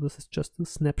run. So this is just a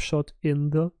snapshot in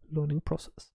the learning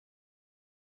process.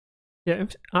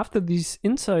 After these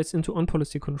insights into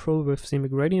on-policy control with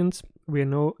semi-gradients, we are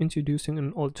now introducing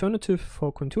an alternative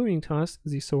for contouring tasks,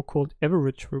 the so-called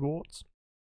average rewards.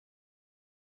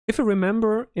 If you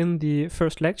remember, in the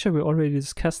first lecture, we already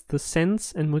discussed the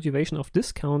sense and motivation of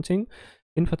discounting,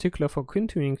 in particular for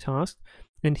contouring tasks.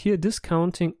 And here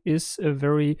discounting is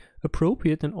very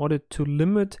appropriate in order to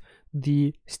limit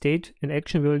the state and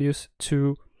action values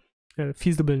to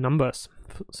feasible numbers.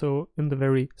 So in the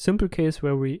very simple case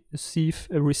where we receive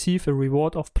a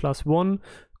reward of +1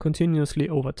 continuously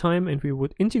over time, and we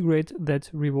would integrate that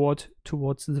reward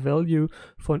towards the value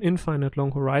for an infinite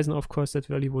long horizon, of course that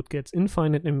value would get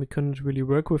infinite and we couldn't really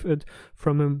work with it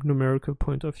from a numerical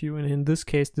point of view. And in this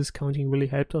case, discounting really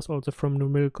helped us also from a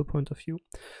numerical point of view.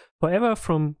 However,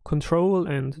 from control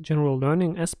and general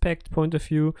learning aspect point of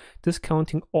view,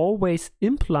 discounting always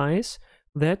implies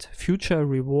that future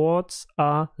rewards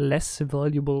are less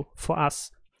valuable for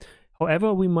us.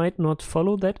 However, we might not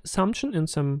follow that assumption in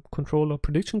some control or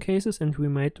prediction cases, and we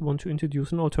might want to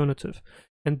introduce an alternative.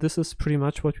 And this is pretty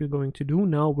much what we're going to do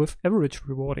now with average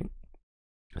rewarding.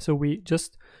 So we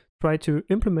just try to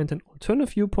implement an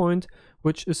alternative viewpoint,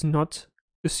 which is not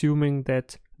assuming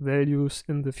that values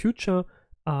in the future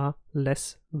are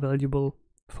less valuable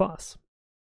for us.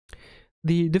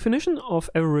 The definition of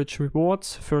average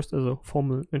rewards, first as a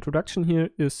formal introduction here,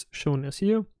 is shown as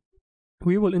here.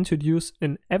 We will introduce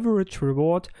an average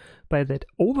reward by that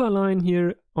overline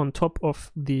here on top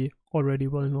of the already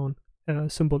well-known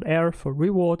symbol R for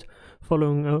reward,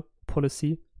 following a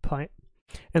policy pi.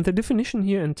 And the definition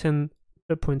here in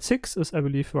 10.6 is, I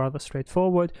believe, rather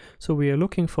straightforward. So we are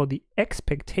looking for the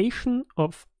expectation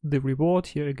of the reward,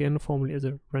 here again formally as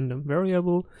a random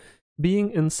variable,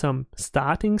 being in some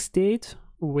starting state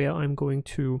where I'm going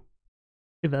to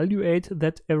evaluate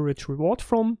that average reward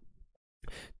from,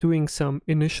 doing some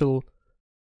initial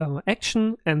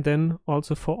action, and then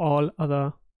also for all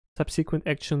other subsequent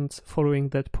actions following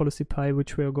that policy pi,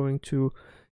 which we are going to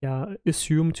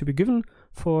assume to be given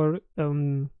for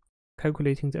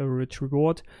calculating the average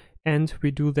reward. And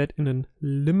we do that in a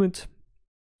limit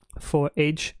for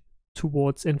h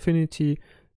towards infinity,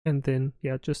 and then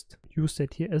just use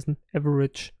that here as an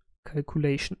average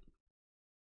calculation.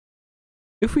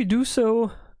 If we do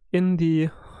so in the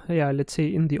let's say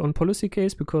in the on policy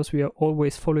case, because we are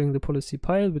always following the policy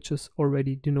pi, which is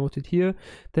already denoted here,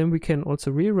 then we can also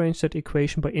rearrange that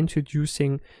equation by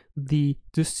introducing the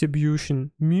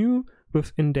distribution mu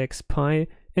with index pi,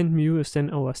 and mu is then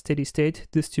our steady state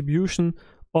distribution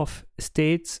of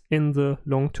states in the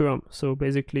long term. So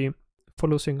basically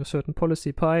following a certain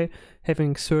policy pi,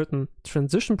 having certain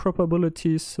transition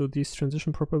probabilities. So these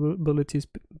transition probabilities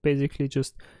basically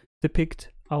just depict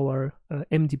our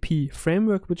MDP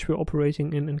framework which we're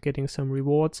operating in and getting some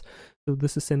rewards. So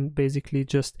this is then basically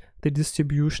just the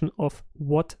distribution of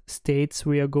what states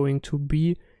we are going to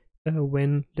be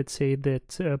when, let's say,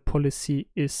 that policy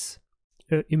is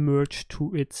emerged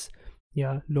to its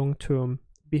long-term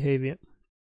behavior.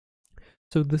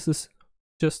 So this is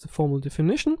just a formal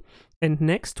definition, and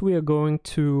next we are going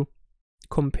to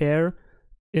compare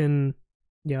in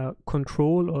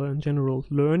control or in general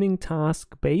learning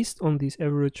task based on these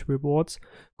average rewards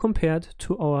compared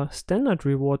to our standard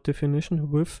reward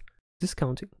definition with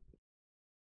discounting.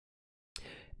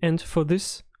 And for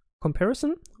this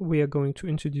comparison, we are going to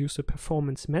introduce a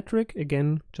performance metric,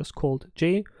 again just called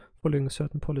J, following a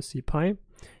certain policy pi.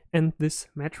 And this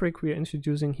metric we are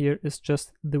introducing here is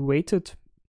just the weighted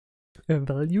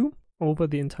value over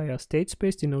the entire state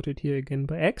space, denoted here again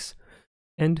by X,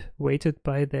 and weighted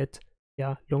by that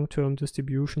long-term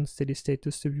distribution, steady state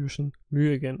distribution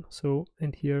mu again. So,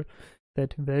 and here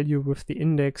that value with the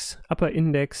index, upper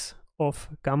index of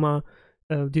gamma,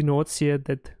 denotes here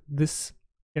that this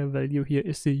value here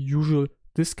is the usual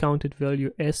discounted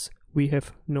value as we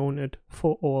have known it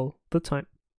for all the time.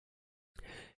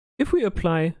 If we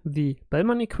apply the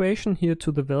Bellman equation here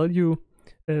to the value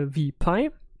v pi,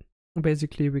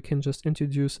 basically we can just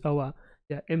introduce our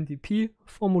MDP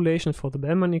formulation for the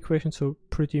Bellman equation, so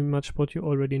pretty much what you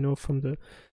already know from the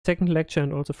second lecture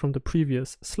and also from the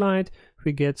previous slide.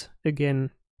 We get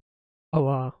again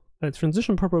our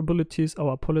transition probabilities,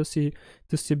 our policy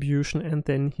distribution, and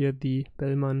then here the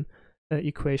Bellman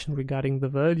equation regarding the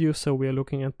value. So we are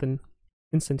looking at the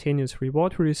instantaneous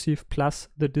reward we receive plus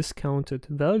the discounted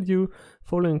value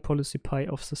following policy pi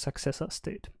of the successor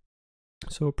state.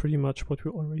 So pretty much what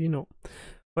we already know.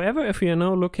 However, if we are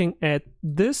now looking at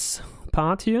this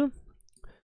part here,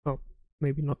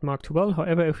 maybe not marked too well,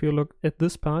 however, if you look at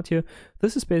this part here,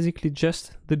 this is basically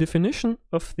just the definition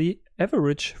of the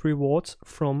average rewards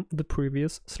from the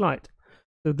previous slide.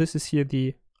 So this is here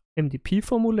the MDP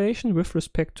formulation with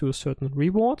respect to a certain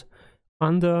reward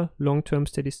under long-term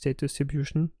steady state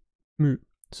distribution mu.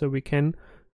 So we can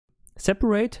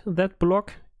separate that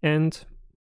block and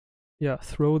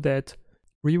throw that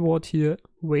reward here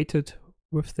weighted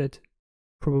with that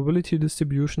probability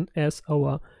distribution as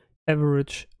our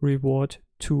average reward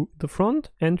to the front,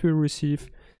 and we receive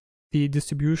the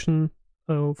distribution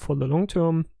for the long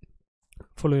term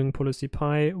following policy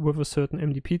pi with a certain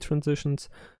MDP transitions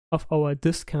of our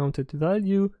discounted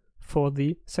value for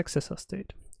the successor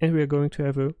state. And we are going to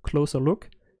have a closer look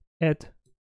at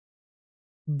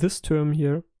this term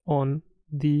here on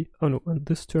the,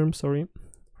 this term, sorry,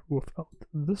 without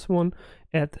this one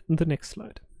at the next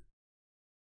slide.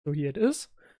 So here it is.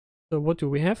 So what do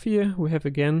we have here? We have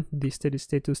again the steady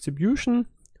state distribution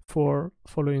for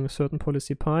following a certain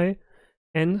policy pi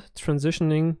and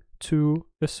transitioning to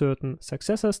a certain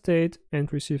successor state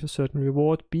and receive a certain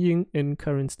reward being in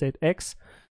current state X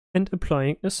and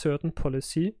applying a certain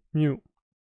policy mu.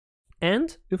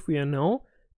 And if we are now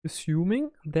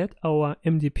assuming that our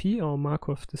MDP, our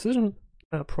Markov decision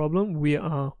problem we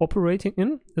are operating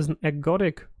in, is an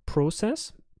ergodic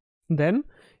process, then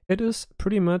it is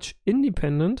pretty much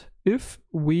independent if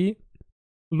we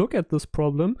look at this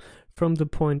problem from the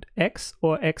point x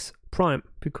or x prime,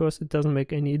 because it doesn't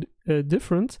make any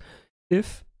difference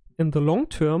if in the long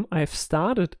term I've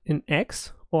started in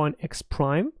x or in x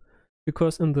prime,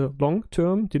 because in the long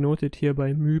term, denoted here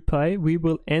by mu pi, we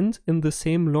will end in the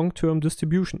same long-term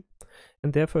distribution.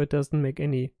 And therefore it doesn't make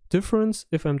any difference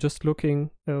if I'm just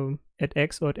looking at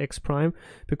x or at x prime,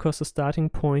 because the starting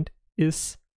point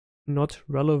is not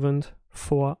relevant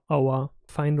for our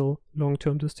final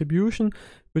long-term distribution,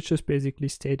 which is basically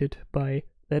stated by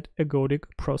that ergodic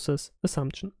process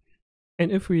assumption.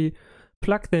 And if we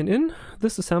plug then in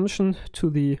this assumption to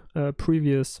the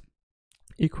previous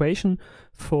equation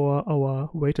for our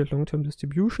weighted long-term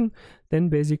distribution, then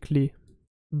basically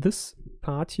this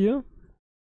part here,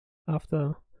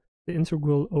 after the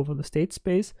integral over the state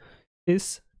space,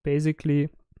 is basically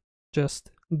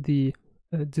just the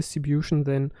distribution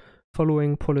then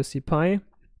following policy pi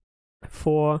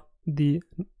for the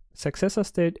successor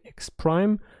state x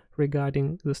prime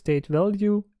regarding the state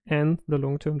value, and the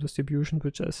long-term distribution,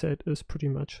 which I said is pretty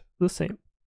much the same.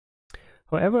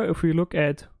 However, if we look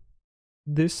at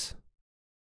this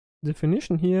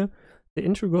definition here, the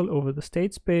integral over the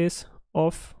state space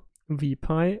of v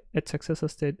pi at successor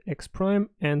state x prime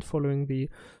and following the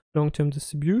long-term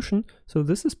distribution, so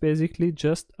this is basically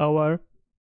just our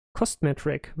cost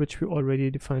metric, which we already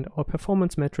defined, our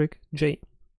performance metric j.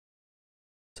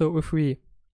 So if we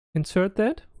insert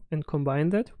that and combine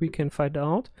that, we can find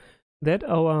out that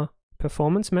our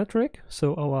performance metric,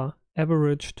 so our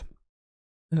averaged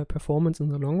performance in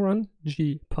the long run,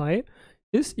 g pi,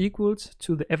 is equals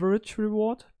to the average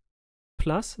reward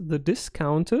plus the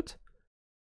discounted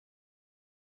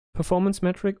performance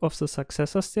metric of the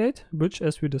successor state, which,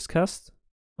 as we discussed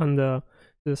under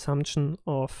the assumption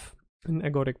of an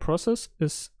ergodic process,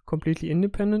 is completely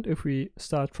independent. If we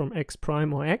start from x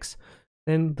prime or x,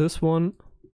 then this one,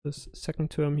 this second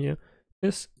term here,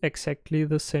 is exactly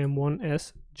the same one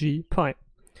as g pi.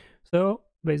 So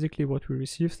basically what we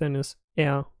receive then is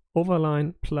r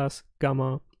overline plus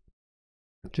gamma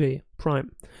j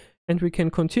prime. And we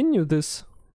can continue this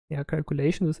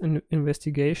calculation, this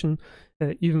investigation,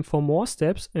 even for more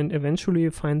steps, and eventually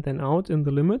find then out in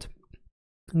the limit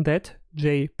that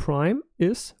j prime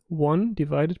is 1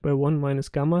 divided by 1 minus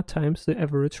gamma times the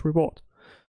average reward.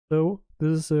 So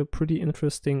this is a pretty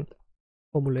interesting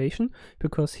formulation,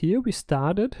 because here we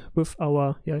started with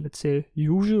our, let's say,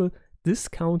 usual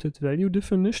discounted value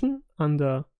definition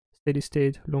under steady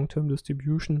state long-term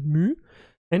distribution mu,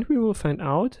 and we will find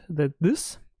out that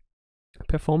this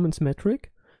performance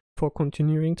metric for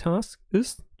continuing tasks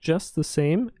is just the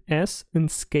same as in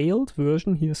scaled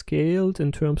version, here scaled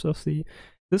in terms of the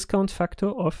discount factor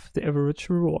of the average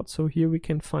reward. So here we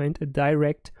can find a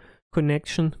direct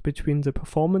connection between the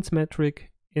performance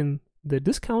metric in the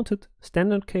discounted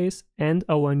standard case and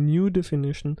our new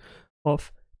definition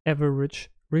of average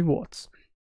rewards.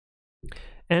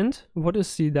 And what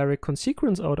is the direct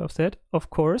consequence out of that? Of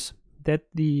course, that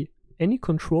any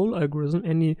control algorithm,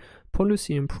 any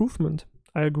policy improvement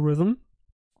algorithm,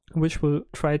 which will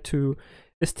try to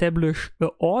establish an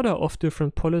order of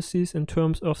different policies in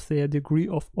terms of their degree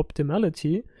of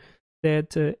optimality,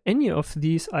 that any of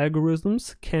these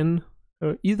algorithms can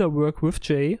either work with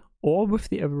J or with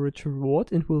the average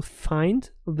reward and will find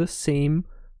the same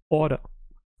order.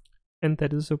 And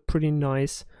that is a pretty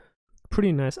nice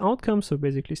outcome. So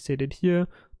basically stated here,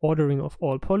 ordering of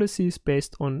all policies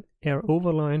based on R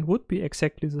overline would be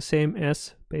exactly the same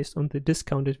as based on the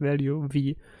discounted value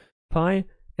v pi,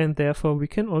 and therefore we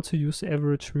can also use the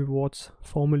average rewards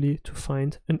formally to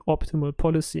find an optimal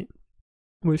policy,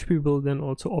 which we will then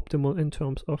also optimal in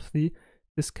terms of the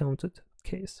discounted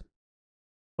case.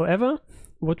 However,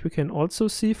 what we can also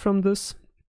see from this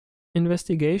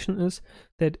investigation is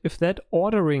that if that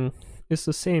ordering is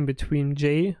the same between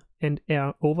J and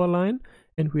R overline,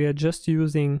 and we are just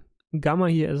using gamma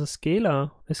here as a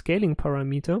scaling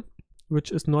parameter,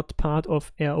 which is not part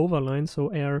of R overline,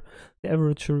 so R, the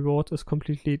average reward, is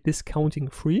completely discounting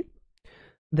free,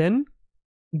 then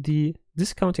the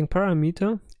discounting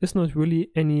parameter is not really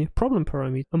any problem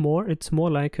parameter. It's more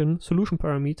like a solution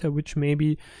parameter, which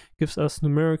maybe gives us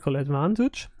numerical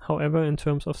advantage. However, in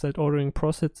terms of that ordering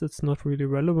process, it's not really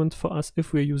relevant for us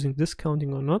if we're using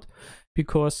discounting or not,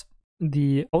 because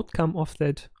the outcome of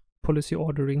that policy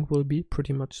ordering will be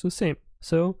pretty much the same.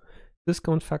 So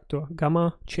discount factor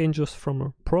gamma changes from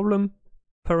a problem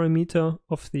parameter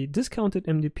of the discounted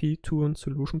MDP to a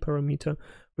solution parameter,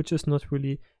 which is not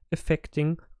really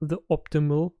affecting the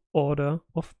optimal order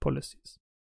of policies.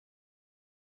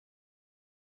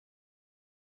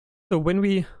 So when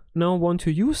we now want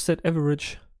to use that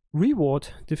average reward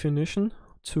definition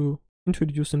to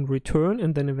introduce a return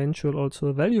and then eventually also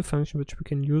a value function which we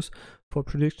can use for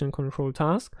prediction and control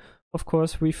task, of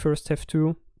course we first have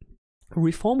to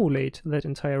reformulate that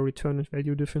entire return and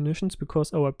value definitions,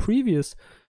 because our previous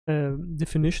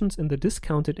definitions in the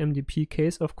discounted MDP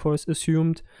case of course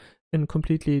assumed a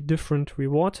completely different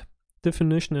reward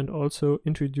definition and also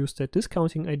introduced that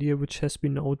discounting idea, which has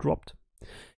been now dropped.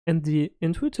 And the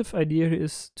intuitive idea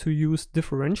is to use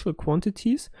differential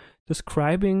quantities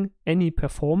describing any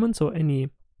performance or any,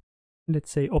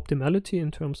 let's say, optimality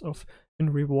in terms of a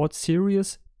reward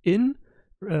series in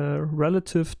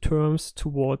relative terms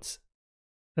towards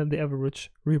the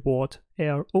average reward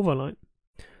error overline.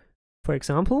 For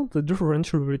example, the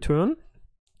differential return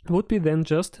would be then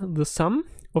just the sum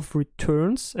of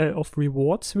returns of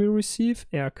rewards we receive,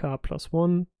 RK plus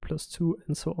 1, plus 2,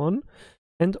 and so on,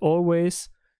 and always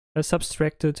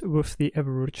subtracted with the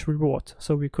average reward.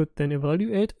 So we could then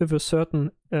evaluate if a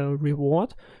certain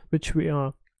reward which we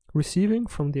are receiving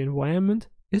from the environment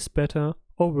is better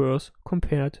or worse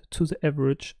compared to the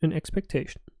average in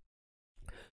expectation.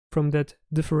 From that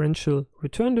differential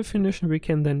return definition, we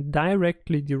can then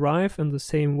directly derive in the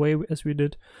same way as we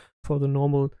did for the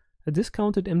normal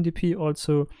discounted MDP,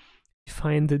 also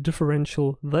define the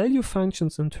differential value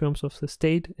functions in terms of the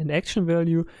state and action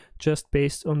value just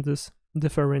based on this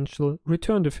differential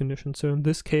return definition. So in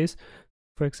this case,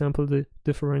 for example, the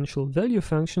differential value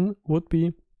function would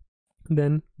be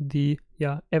then the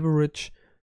average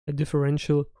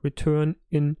differential return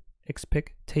in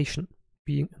expectation,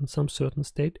 being in some certain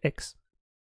state X.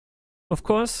 Of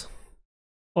course,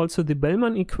 also the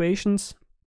Bellman equations,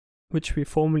 which we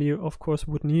formally of course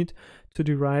would need to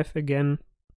derive again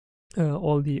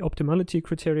all the optimality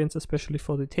criterions, especially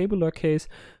for the tabular case,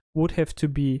 would have to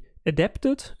be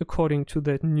adapted according to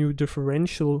that new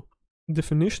differential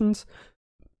definitions.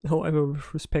 However,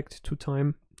 with respect to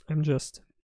time, I'm just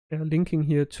linking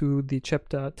here to the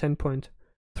chapter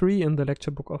 10.3 in the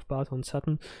lecture book of Barton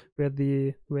Sutton, where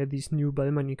these new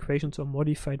Bellman equations or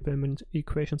modified Bellman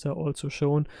equations are also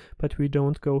shown, but we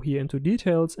don't go here into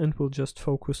details and we'll just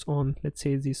focus on, let's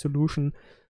say, the solution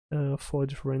for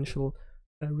differential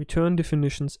return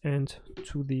definitions and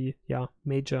to the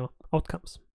major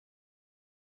outcomes.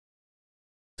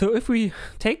 So if we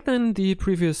take then the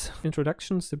previous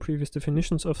introductions, the previous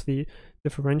definitions of the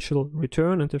differential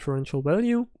return and differential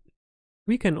value,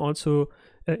 we can also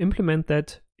implement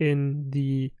that in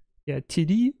the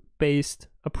TD-based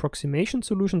approximation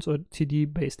solutions or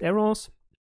TD-based errors.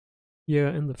 Here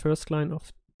in the first line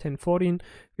of 1014,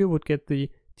 we would get the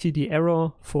TD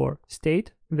error for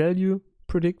state value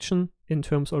prediction in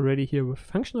terms already here with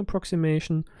function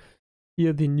approximation.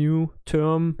 Here the new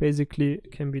term basically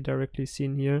can be directly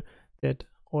seen here, that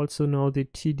also now the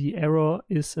TD error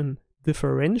is a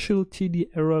differential TD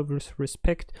error with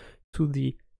respect to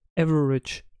the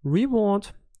average reward.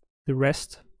 The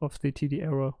rest of the TD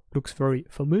error looks very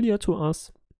familiar to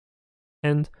us,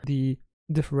 and the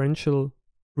differential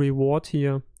reward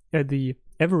here, the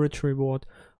average reward,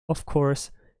 of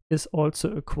course, is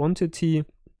also a quantity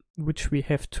which we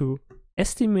have to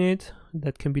estimate.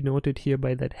 That can be noted here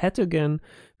by that hat again,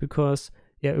 because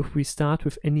if we start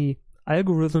with any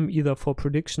algorithm either for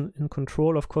prediction and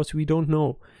control, of course we don't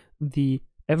know the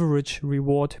average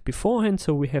reward beforehand,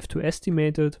 so we have to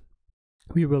estimate it.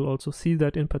 We will also see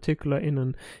that in particular in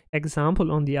an example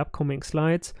on the upcoming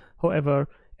slides. However,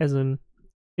 as an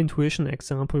intuition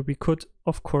example, we could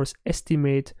of course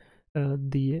estimate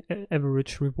the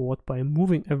average reward by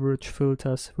moving average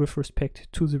filters with respect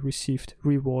to the received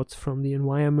rewards from the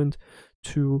environment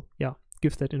to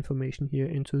give that information here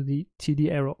into the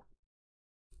TD error.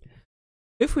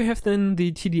 If we have then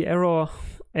the TD error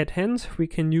at hand, we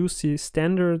can use the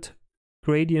standard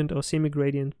gradient or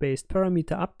semi-gradient based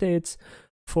parameter updates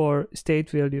for state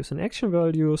values and action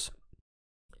values,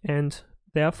 and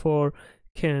therefore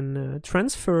can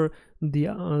transfer the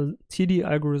TD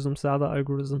algorithms, other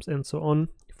algorithms, and so on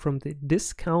from the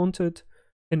discounted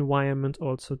environment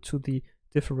also to the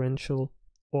differential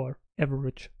or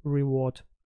average reward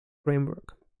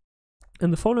framework.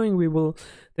 In the following, we will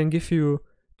then give you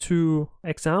two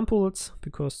examples,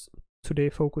 because today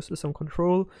focus is on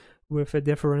control, with a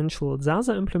differential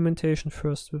Zaza implementation,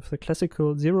 first with the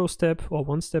classical 0-step or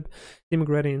 1-step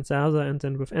semi-gradient Zaza, and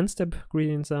then with n-step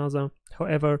gradient Zaza.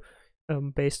 However,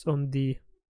 based on the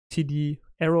TD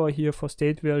error here for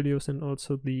state values and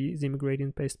also the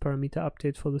semi-gradient based parameter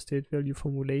update for the state value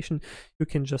formulation, you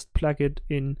can just plug it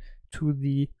in to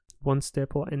the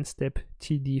 1-step or n-step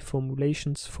TD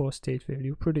formulations for state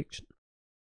value prediction.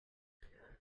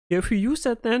 If we use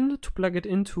that then to plug it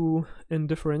into a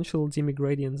differential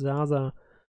semi-gradient Zaza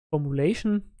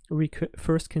formulation, we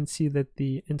first can see that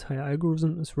the entire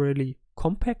algorithm is really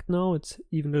compact now. It's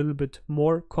even a little bit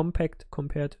more compact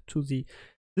compared to the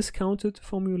discounted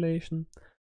formulation.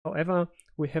 However,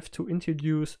 we have to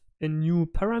introduce a new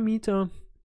parameter,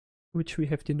 which we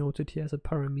have denoted here as a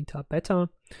parameter beta,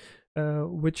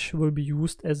 which will be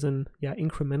used as an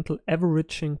incremental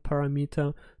averaging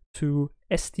parameter to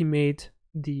estimate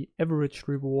the average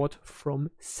reward from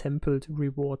sampled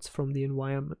rewards from the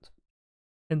environment.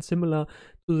 And similar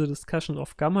to the discussion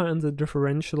of gamma and the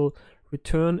differential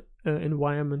return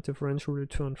environment differential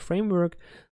return framework,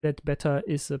 that beta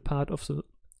is a part of the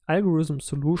algorithm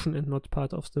solution and not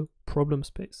part of the problem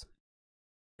space.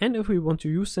 And if we want to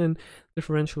use then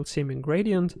differential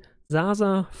semi-gradient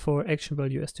SASA for action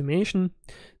value estimation,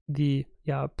 the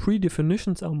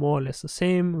predefinitions are more or less the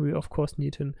same. We of course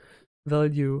need a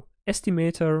value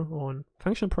estimator on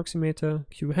function approximator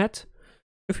Q hat.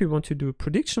 If we want to do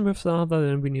prediction with SASA,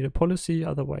 then we need a policy,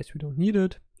 otherwise we don't need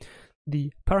it.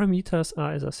 The parameters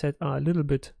are, as I said, a little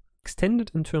bit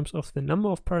extended in terms of the number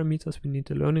of parameters. We need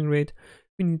the learning rate,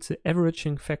 we need the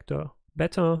averaging factor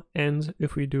beta, and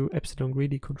if we do epsilon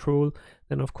greedy control,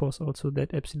 then of course also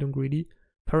that epsilon greedy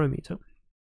parameter.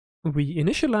 We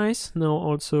initialize now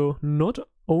also not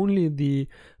only the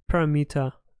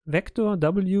parameter vector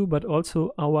W, but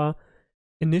also our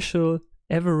initial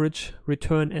average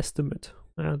return estimate.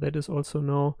 That is also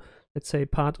now, let's say,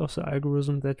 part of the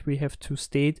algorithm that we have to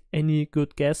state any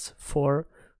good guess for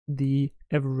the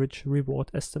average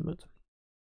reward estimate.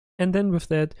 And then with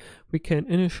that, we can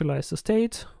initialize the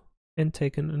state and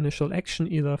take an initial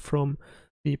action either from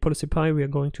the policy pi we are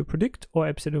going to predict or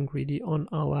epsilon greedy on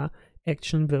our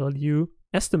action value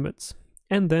estimates.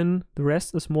 And then the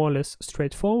rest is more or less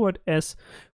straightforward, as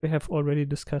we have already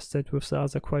discussed that with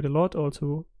SASA quite a lot,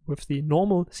 also with the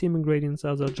normal semi-gradient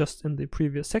SASA just in the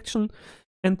previous section.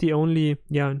 And the only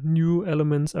new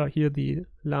elements are here the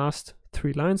last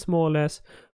 3 lines more or less.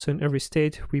 So in every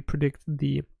state we predict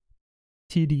the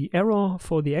TD error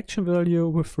for the action value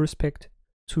with respect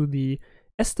to the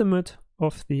estimate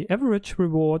of the average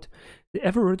reward. The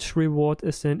average reward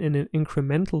is then in an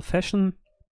incremental fashion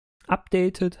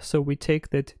updated. So we take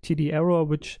that TD error,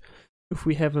 which if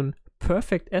we have a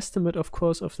perfect estimate, of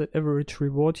course, of that average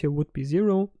reward here would be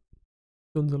 0.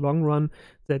 So in the long run,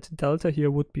 that delta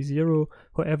here would be 0.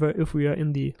 However, if we are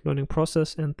in the learning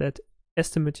process and that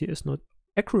estimate here is not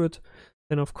accurate,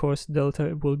 then of course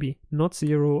delta will be not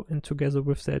 0, and together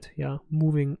with that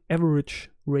moving average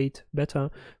rate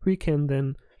beta, we can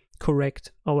then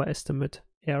correct our estimate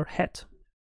R hat.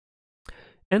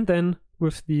 And then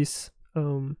with these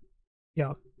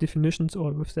definitions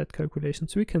or with that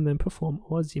calculations, we can then perform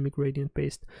our semi-gradient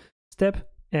based step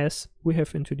as we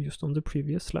have introduced on the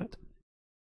previous slide.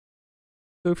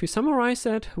 So if we summarize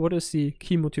that, what is the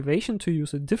key motivation to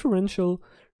use a differential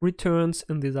returns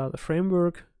in the SASA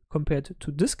framework compared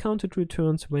to discounted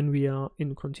returns when we are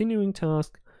in continuing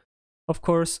task? Of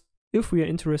course, if we are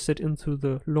interested into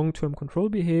the long-term control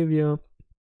behavior,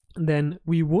 then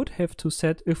we would have to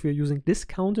set, if we are using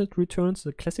discounted returns,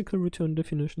 the classical return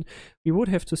definition, we would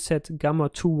have to set gamma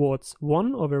towards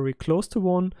 1 or very close to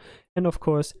 1. And of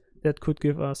course, that could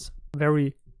give us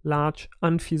very large,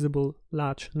 unfeasible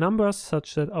large numbers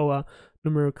such that our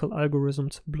numerical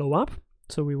algorithms blow up.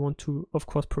 So we want to, of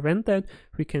course, prevent that.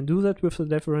 We can do that with the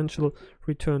differential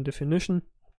return definition,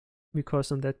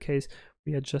 because in that case,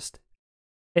 we are just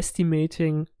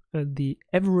estimating the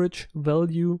average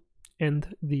value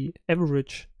and the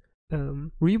average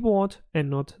reward and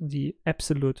not the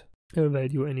absolute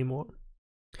value anymore.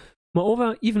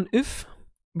 Moreover, even if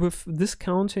with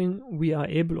discounting we are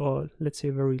able, or let's say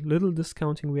very little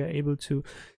discounting, we are able to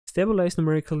stabilize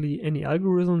numerically any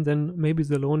algorithm, then maybe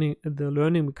the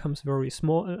learning becomes very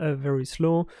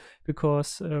slow,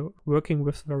 because working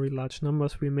with very large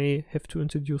numbers, we may have to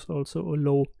introduce also a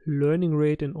low learning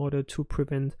rate in order to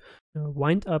prevent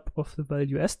wind up of the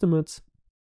value estimates.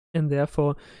 And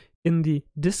therefore, in the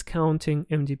discounting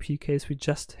MDP case, we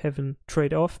just have a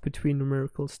trade-off between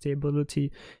numerical stability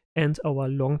and our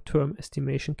long-term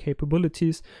estimation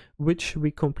capabilities, which we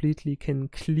completely can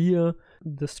clear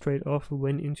this trade-off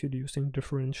when introducing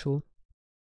differential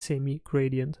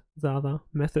semi-gradient SASA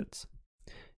methods.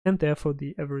 And therefore,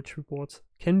 the average rewards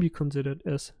can be considered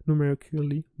as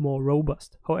numerically more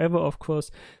robust. However, of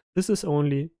course, this is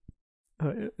only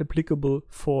applicable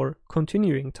for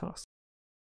continuing tasks.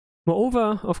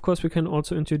 Moreover, of course, we can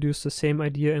also introduce the same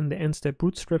idea in the n-step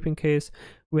bootstrapping case,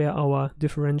 where our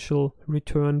differential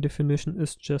return definition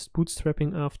is just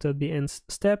bootstrapping after the nth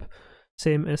step,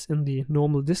 same as in the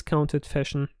normal discounted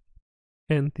fashion,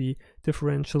 and the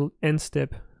differential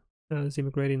n-step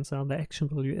semi-gradients are, the action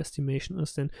value estimation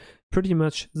is then pretty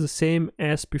much the same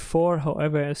as before.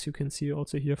 However, as you can see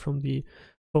also here from the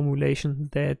formulation,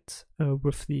 that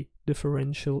with the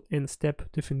differential and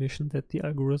step definition, that the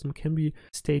algorithm can be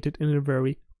stated in a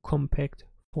very compact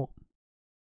form.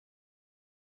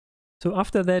 So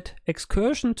after that,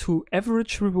 excursion to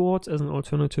average rewards as an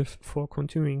alternative for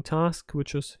continuing task,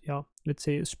 which is, yeah, let's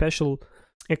say a special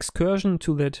excursion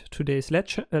to that today's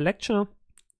lecture.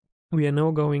 We are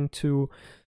now going to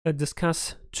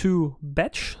discuss two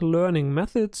batch learning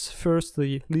methods. First,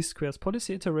 the least squares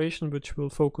policy iteration, which will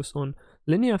focus on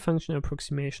linear function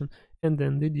approximation, and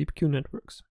then the deep Q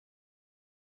networks.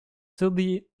 So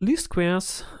the least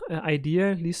squares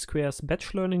idea, least squares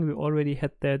batch learning, we already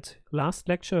had that last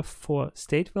lecture for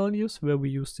state values, where we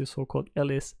used the so-called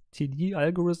LSTD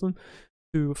algorithm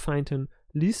to find an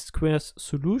least squares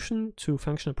solution to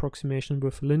function approximation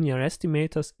with linear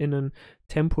estimators in a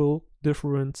temporal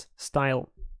difference style.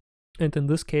 And in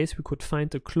this case, we could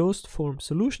find a closed form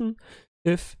solution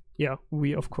if, yeah,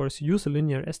 we of course use a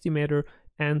linear estimator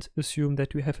and assume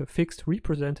that we have a fixed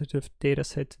representative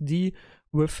dataset D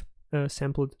with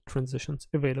sampled transitions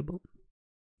available.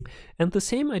 And the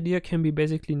same idea can be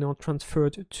basically now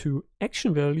transferred to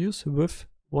action values with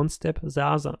one-step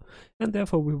Zaza, and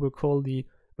therefore we will call the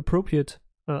appropriate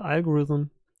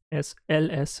algorithm as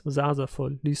LS Zaza for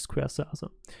least square Zaza.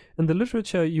 In the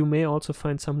literature, you may also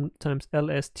find sometimes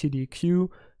LSTDQ.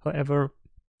 However,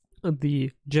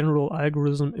 the general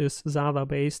algorithm is Zaza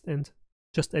based, and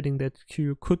just adding that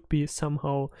Q could be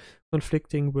somehow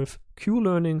conflicting with Q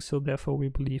learning, so therefore we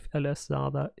believe LS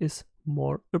Zaza is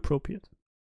more appropriate.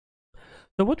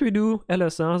 So what we do,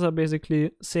 LS Zaza,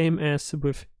 basically same as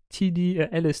with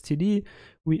LSTD,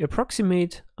 we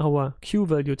approximate our Q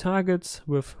value targets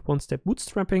with one-step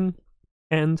bootstrapping,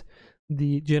 and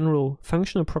the general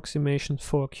function approximation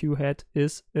for Q hat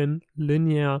is a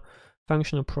linear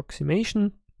function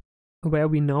approximation, where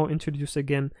we now introduce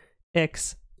again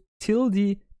X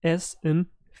tilde as a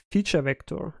feature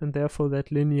vector, and therefore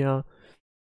that linear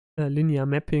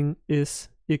mapping is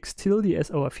X tilde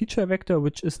as our feature vector,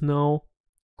 which is now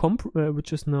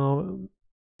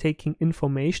taking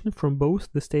information from both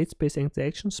the state space and the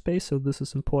action space. So this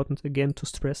is important again to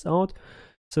stress out.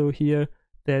 So here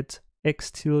that X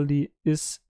tilde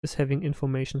is having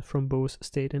information from both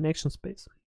state and action space.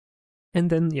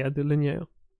 And then, yeah, the linear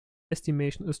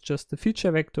estimation is just the feature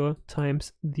vector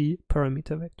times the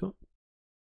parameter vector.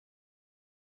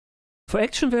 For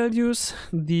action values,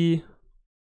 the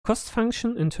cost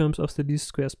function in terms of the least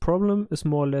squares problem is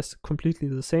more or less completely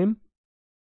the same.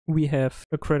 We have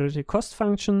a credited cost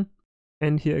function,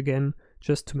 and here again,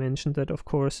 just to mention that of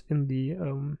course in the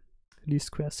least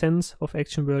square sense of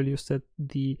action values, that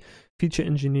the feature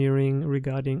engineering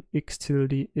regarding X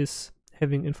tilde is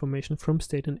having information from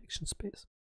state and action space.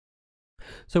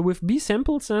 So with B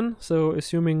samples then, so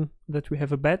assuming that we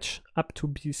have a batch up to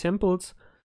B samples,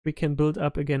 we can build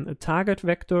up again a target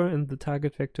vector, and the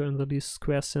target vector in the least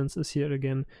square sense is here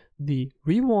again the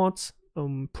rewards,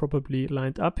 probably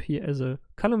lined up here as a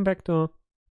column vector,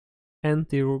 and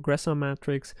the regressor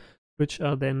matrix, which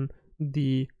are then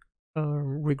the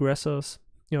regressors,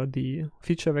 the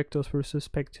feature vectors with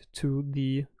respect to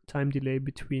the time delay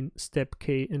between step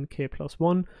k and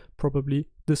k+1, probably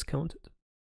discounted.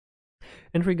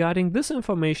 And regarding this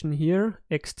information here,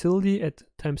 X tilde at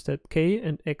time step k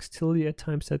and X tilde at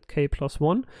time step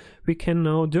k+1, we can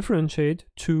now differentiate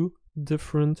two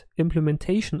different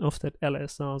implementation of that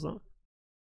LS Zaza.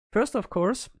 First, of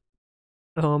course,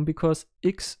 because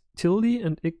X tilde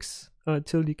and X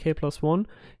tilde k+1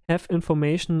 have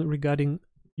information regarding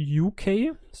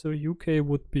UK, so UK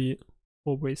would be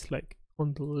always like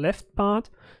on the left part,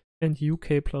 and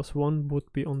UK+1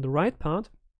 would be on the right part,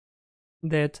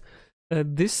 that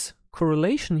this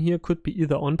correlation here could be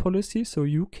either on policy, so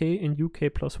UK and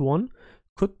UK+1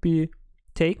 could be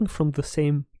taken from the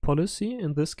same policy.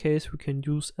 In this case, we can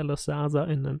use LS Zaza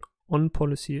in an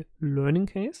on-policy learning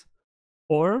case,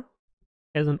 or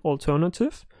as an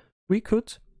alternative, we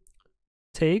could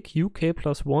take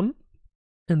UK+1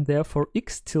 and therefore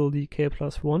X tilde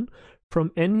k+1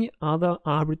 from any other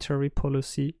arbitrary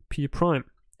policy P prime,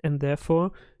 and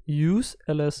therefore use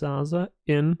LS Zaza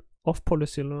in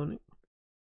off-policy learning.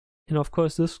 And of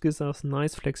course, this gives us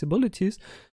nice flexibilities,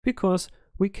 because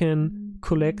we can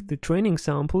collect the training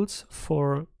samples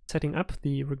for setting up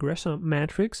the regressor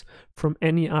matrix from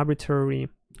any arbitrary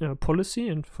policy,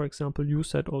 and for example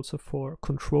use that also for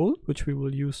control, which we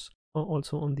will use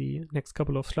also on the next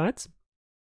couple of slides.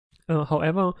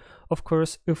 However, of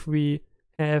course, if we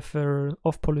have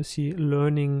off-policy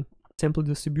learning sample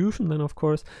distribution, then of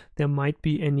course there might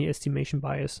be any estimation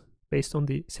bias based on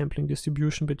the sampling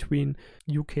distribution between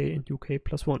UK and UK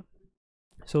plus 1.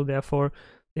 So therefore,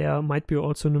 there might be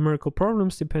also numerical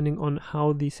problems depending on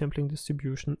how the sampling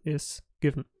distribution is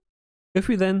given. If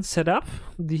we then set up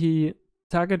the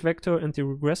target vector and the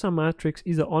regressor matrix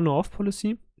either on or off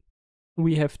policy,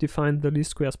 we have defined the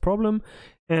least squares problem,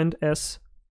 and as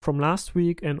from last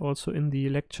week and also in the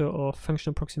lecture of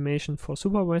functional approximation for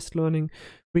supervised learning,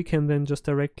 we can then just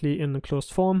directly in a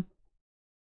closed form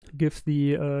give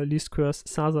the least squares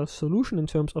SASA solution in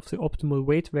terms of the optimal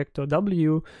weight vector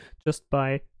W just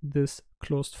by this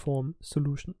closed form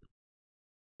solution.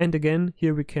 And again,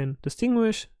 here we can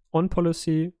distinguish on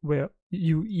policy where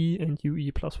UE and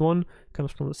UE plus 1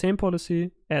 comes from the same policy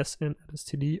as in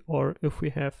LSTD, or if we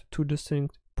have two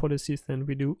distinct policies, then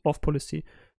we do off policy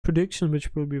prediction,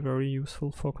 which will be very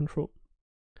useful for control.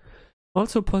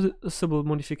 Also, possible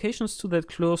modifications to that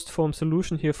closed form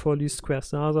solution here for least squares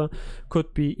SASA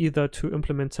could be either to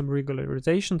implement some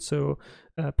regularization, so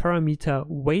parameter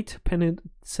weight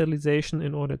penicillization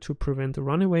in order to prevent a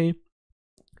runaway,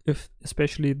 if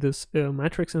especially this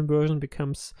matrix inversion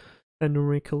becomes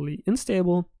numerically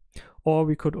unstable, or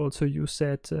we could also use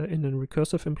that in a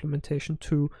recursive implementation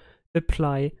to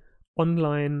apply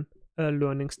online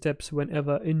learning steps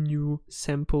whenever a new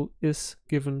sample is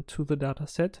given to the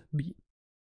dataset B.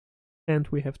 And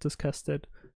we have discussed that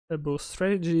both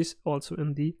strategies also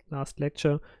in the last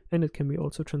lecture, and it can be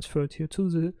also transferred here to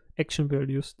the action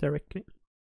values directly.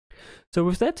 So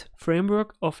with that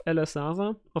framework of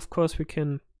LSASA, of course we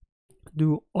can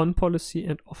do on policy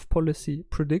and off policy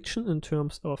prediction in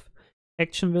terms of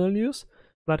action values,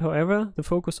 but however the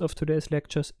focus of today's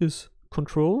lectures is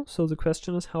control. So the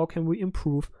question is, how can we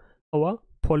improve our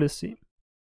policy?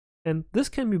 And this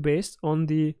can be based on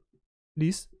the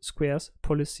least squares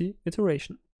policy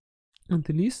iteration. And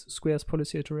the least squares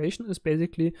policy iteration is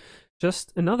basically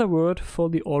just another word for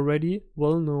the already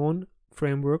well-known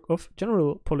framework of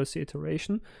general policy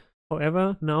iteration,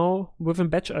 however now within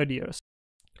batch ideas.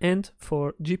 And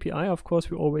for GPI, of course,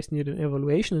 we always need an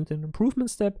evaluation and an improvement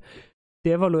step.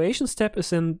 The evaluation step is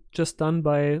then just done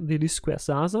by the least squares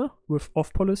SASA with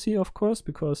off policy, of course,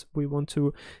 because we want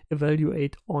to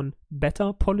evaluate on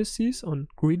better policies, on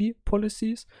greedy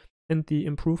policies. And the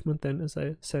improvement then, as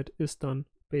I said, is done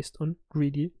based on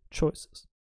greedy choices.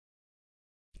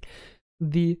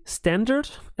 The standard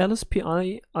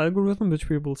LSPI algorithm, which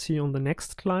we will see on the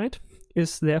next slide,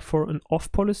 is therefore an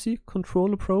off policy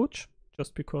control approach,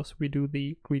 just because we do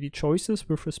the greedy choices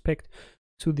with respect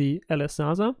to the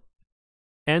LSASA.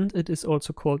 And it is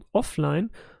also called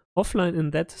offline. Offline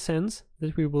in that sense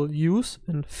that we will use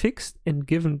a fixed and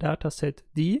given dataset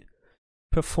D,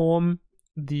 perform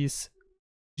these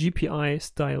GPI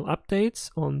style updates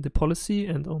on the policy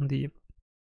and on the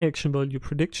action value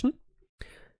prediction,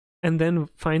 and then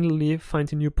finally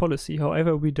find a new policy.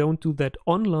 However, we don't do that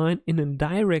online in a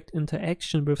direct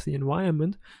interaction with the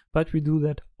environment, but we do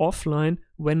that offline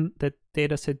when that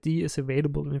dataset D is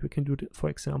available, and we can do it, for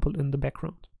example, in the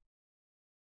background.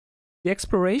 The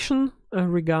exploration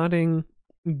regarding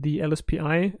the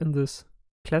LSPI in this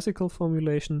classical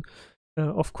formulation,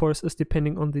 of course, is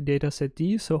depending on the dataset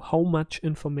D, so how much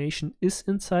information is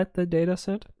inside the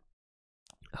dataset.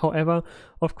 However,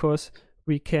 of course,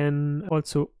 we can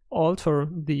also alter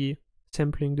the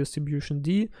sampling distribution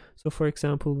D. So for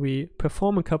example, we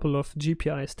perform a couple of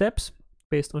GPI steps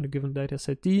based on a given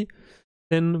dataset D.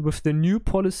 Then with the new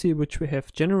policy which we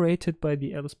have generated by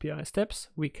the LSPI steps,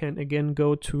 we can again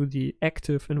go to the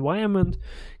active environment,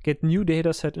 get new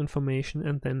dataset information,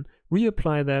 and then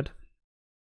reapply that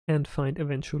and find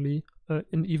eventually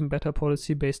an even better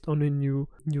policy based on a new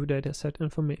dataset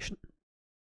information.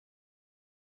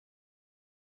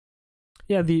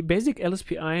 Yeah, the basic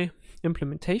LSPI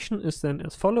implementation is then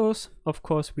as follows. Of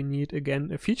course, we need again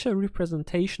a feature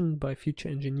representation by feature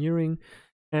engineering,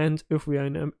 and if we are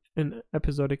in an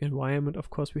episodic environment, of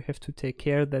course we have to take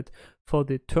care that for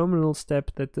the terminal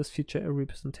step that this feature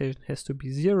representation has to be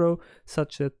 0,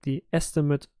 such that the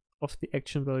estimate of the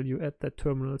action value at that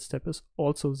terminal step is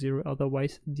also 0,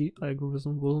 otherwise the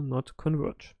algorithm will not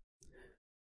converge.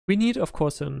 We need, of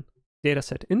course, a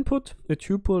dataset input, a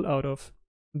tuple out of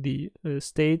the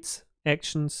states,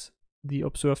 actions, the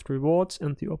observed rewards,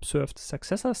 and the observed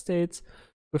successor states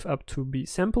with up to B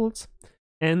samples.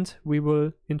 And we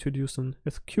will introduce an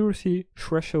accuracy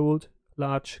threshold,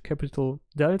 large capital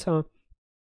delta,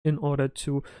 in order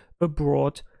to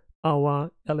abort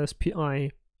our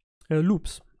LSPI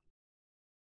loops.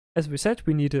 As we said,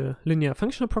 we need a linear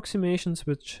function approximations,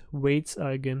 which weights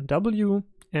are again W,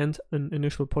 and an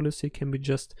initial policy can be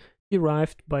just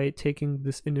derived by taking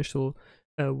this initial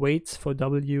weights for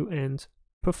W and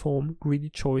perform greedy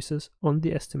choices on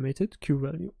the estimated Q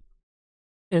value.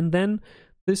 And then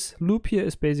this loop here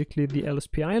is basically the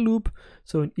LSPI loop.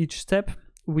 So in each step,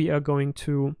 we are going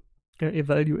to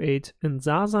evaluate in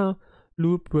Zaza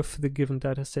loop with the given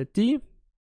dataset D.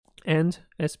 And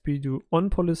as we do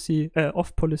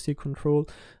off policy control,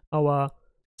 our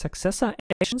successor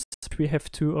actions, we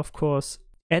have to, of course,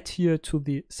 adhere to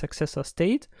the successor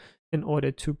state in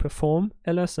order to perform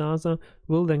LS-Zaza,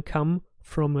 will then come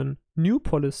from a new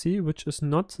policy, which is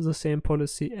not the same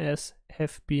policy as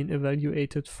have been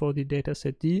evaluated for the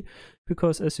dataset D,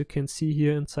 because as you can see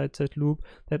here inside that loop,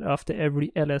 that after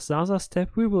every LS-Zaza step,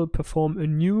 we will perform a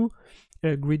new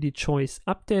greedy choice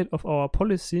update of our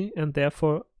policy, and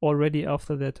therefore already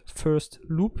after that first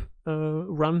loop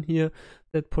run here,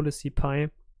 that policy pi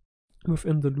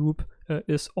within the loop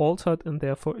is altered, and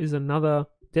therefore is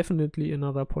definitely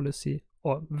another policy,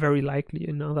 or very likely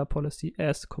another policy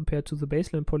as compared to the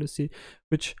baseline policy,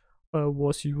 which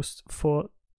was used for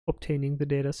obtaining the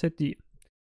dataset D.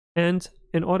 And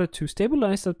in order to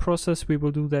stabilize that process, we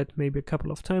will do that maybe a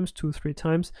couple of times, 2-3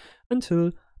 times,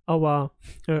 until our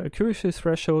accuracy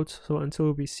threshold, so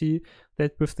until we see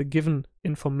that with the given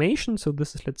information, so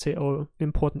this is, let's say, our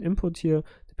important input here,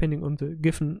 depending on the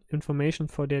given information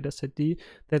for dataset D,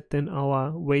 that then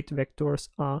our weight vectors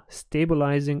are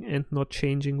stabilizing and not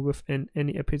changing within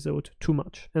any episode too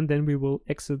much. And then we will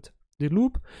exit the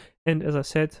loop. And as I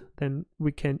said, then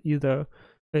we can either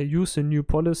use a new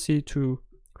policy to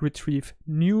retrieve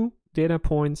new data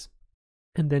points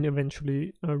and then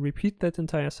eventually repeat that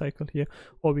entire cycle here,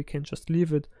 or we can just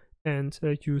leave it and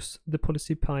use the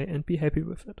policy pi and be happy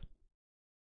with it.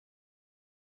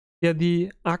 Yeah,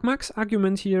 the argmax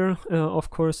argument here, of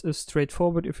course, is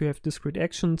straightforward if you have discrete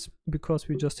actions, because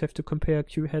we just have to compare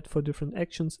Q hat for different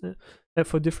actions,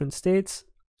 for different states,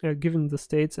 given the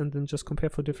states, and then just compare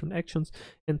for different actions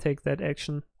and take that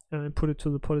action and put it to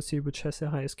the policy which has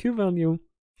the highest Q value.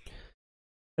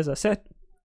 As I said,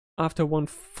 after one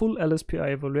full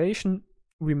LSPI evaluation,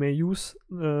 we may use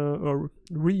or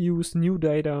reuse new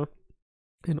data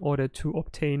in order to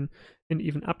obtain an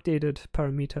even updated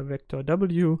parameter vector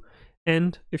W.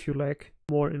 And if you like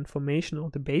more information or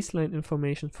the baseline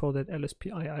information for that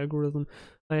LSPI algorithm,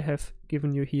 I have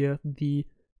given you here the,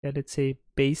 let's say,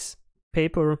 base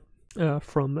paper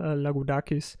from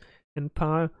Lagoudakis and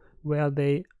Paar, where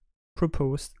they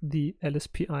proposed the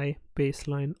LSPI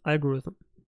baseline algorithm.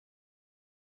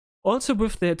 Also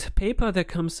with that paper, there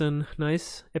comes a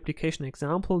nice application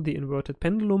example, the inverted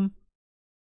pendulum,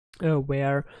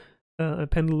 where a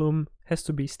pendulum has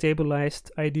to be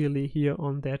stabilized ideally here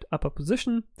on that upper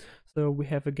position. So we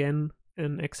have again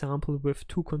an example with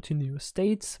two continuous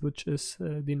states, which is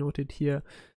denoted here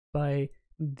by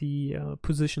the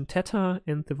position theta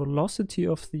and the velocity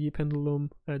of the pendulum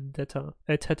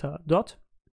theta dot.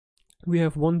 We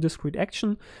have one discrete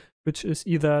action, which is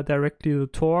either directly the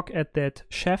torque at that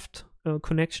shaft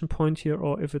connection point here,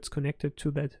 or if it's connected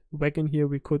to that wagon here,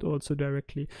 we could also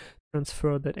directly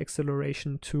transfer that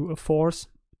acceleration to a force,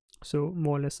 so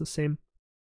more or less the same.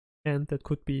 And that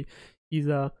could be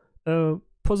either a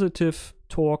positive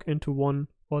torque into one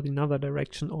or the other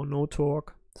direction, or no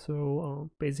torque. So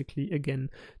basically, again,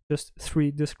 just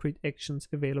 3 discrete actions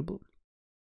available.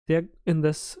 There, in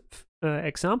this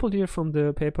example here from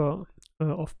the paper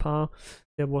of Paar,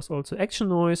 there was also action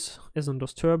noise as a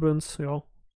disturbance,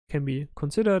 can be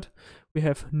considered. We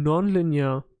have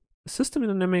nonlinear system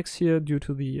dynamics here due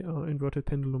to the inverted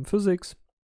pendulum physics.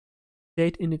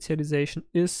 State initialization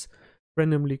is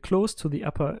randomly close to the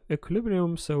upper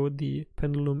equilibrium, so the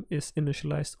pendulum is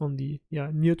initialized on the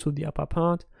near to the upper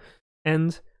part,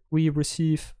 and we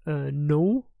receive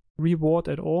no reward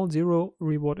at all, 0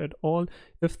 reward at all,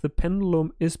 if the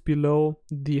pendulum is below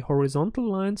the horizontal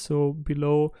line, so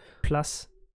below plus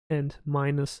and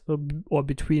minus, or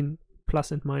between plus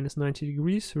and minus 90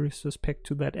 degrees with respect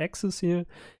to that axis here.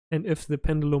 And if the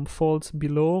pendulum falls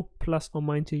below plus or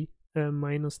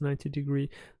minus 90 degree,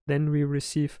 then we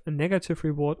receive a negative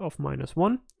reward of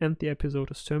 -1, and the episode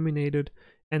is terminated,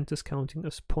 and discounting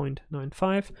is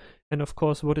 0.95. And of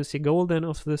course, what is the goal then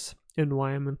of this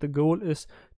environment? The goal is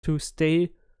to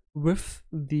stay with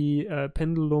the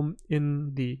pendulum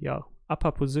in the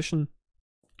upper position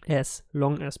as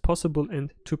long as possible,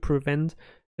 and to prevent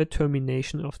a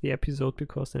termination of the episode,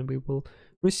 because then we will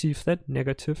receive that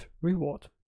negative reward.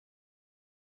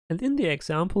 And in the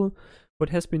example, what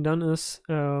has been done is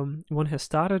one has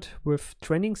started with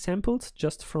training samples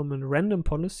just from a random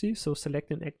policy, so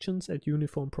selecting actions at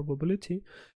uniform probability,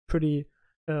 pretty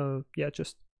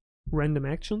just random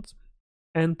actions.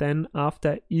 And then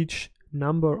after each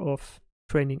number of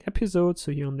training episodes,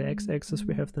 so here on the x-axis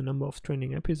we have the number of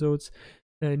training episodes,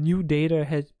 new data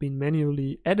had been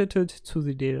manually edited to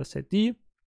the dataset D,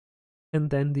 and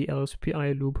then the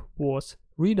LSPI loop was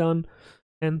redone,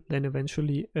 and then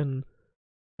eventually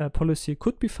a policy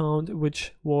could be found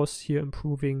which was here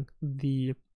improving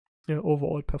the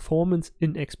overall performance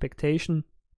in expectation.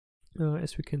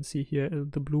 As we can see here,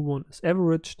 the blue one is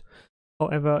averaged.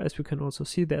 However, as we can also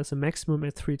see, there's a maximum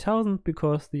at 3000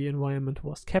 because the environment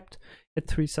was kept at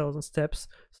 3000 steps.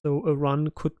 So a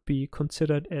run could be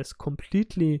considered as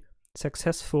completely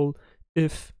successful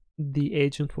if the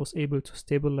agent was able to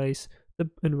stabilize the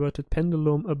inverted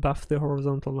pendulum above the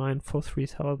horizontal line for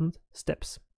 3000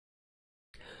 steps.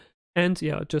 And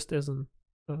yeah, just as a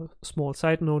small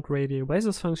side note, radial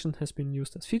basis function has been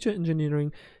used as feature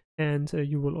engineering, and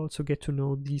you will also get to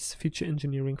know these feature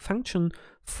engineering function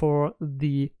for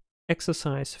the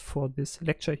exercise for this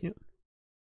lecture here.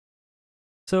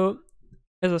 So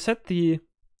as I said, the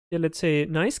let's say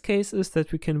nice case is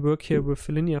that we can work here with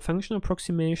linear function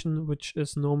approximation, which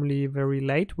is normally very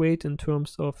lightweight in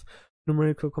terms of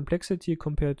numerical complexity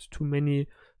compared to many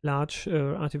large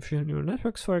artificial neural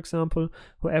networks, for example.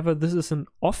 However, this is an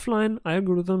offline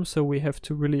algorithm, so we have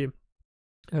to really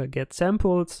get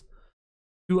samples,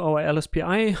 do our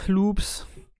LSPI loops,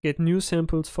 get new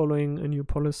samples following a new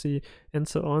policy, and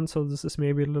so on. So this is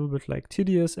maybe a little bit like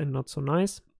tedious and not so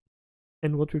nice.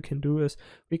 And what we can do is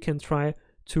we can try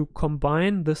to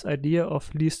combine this idea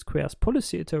of least squares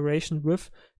policy iteration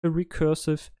with a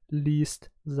recursive least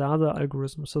Zaza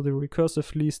algorithm. So the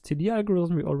recursive least TD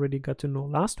algorithm we already got to know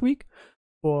last week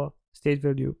for state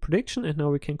value prediction, and now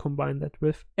we can combine that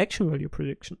with action value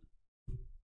prediction,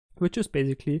 which is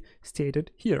basically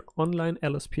stated here: online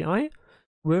LSPI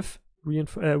with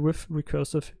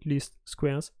recursive least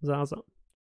squares Zaza.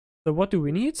 So what do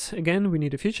we need? Again, we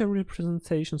need a feature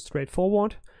representation,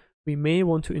 straightforward. We may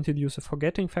want to introduce a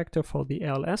forgetting factor for the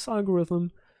ALS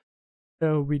algorithm.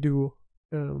 We do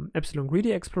epsilon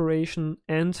greedy exploration,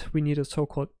 and we need a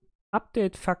so-called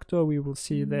update factor. We will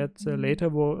see that later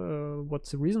what's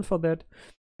the reason for that,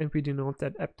 and we denote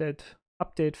that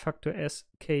update factor as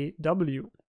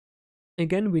KW.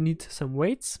 Again, we need some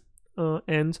weights,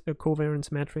 and a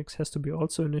covariance matrix has to be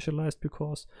also initialized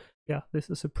because, yeah, this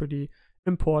is a pretty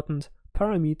important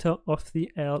parameter of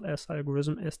the ALS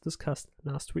algorithm as discussed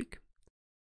last week.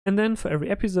 And then for every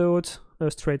episode,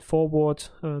 straightforward,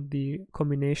 the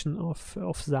combination of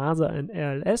Zaza and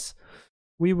ALS,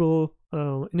 we will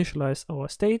initialize our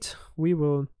state. We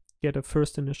will get a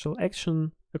first initial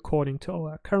action according to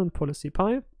our current policy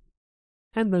pi,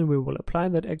 and then we will apply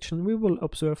that action. We will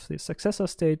observe the successor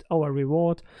state, our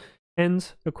reward,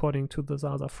 and according to the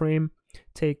Zaza frame,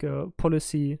 take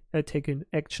an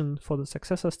action for the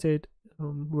successor state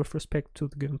with respect to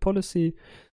the given policy.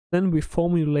 Then we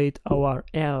formulate our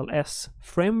ALS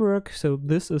framework. So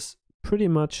this is pretty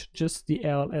much just the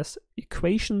ALS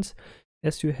equations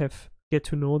as you get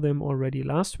to know them already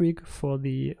last week for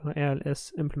the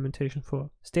ALS implementation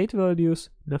for state values.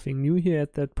 Nothing new here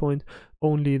at that point,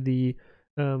 only the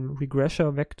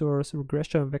regressor vectors.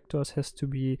 Regressor vectors has to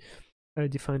be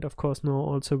defined, of course, now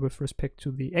also with respect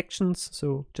to the actions.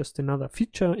 So just another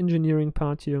feature engineering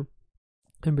part here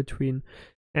in between.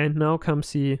 And now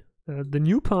comes the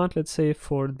new part, let's say,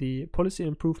 for the policy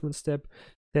improvement step,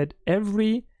 that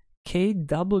every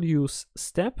KW's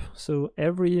step, so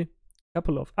every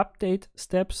couple of update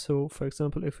steps, so for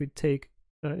example, if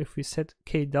we set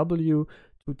KW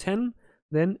to 10,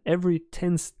 then every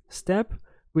 10th step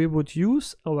we would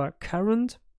use our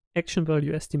current action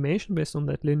value estimation based on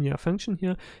that linear function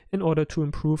here in order to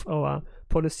improve our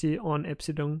policy on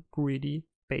epsilon greedy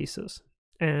basis.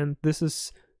 And this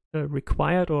is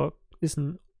required, or is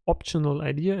an optional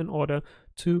idea, in order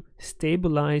to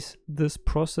stabilize this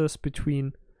process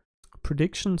between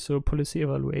prediction, so policy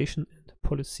evaluation, and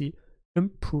policy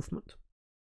improvement.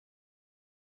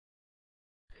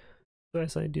 So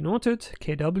as I denoted,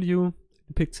 KW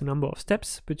depicts a number of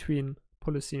steps between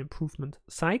policy improvement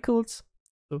cycles.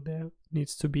 So there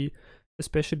needs to be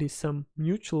especially some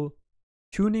mutual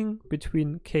tuning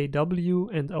between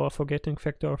KW and our forgetting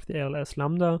factor of the ALS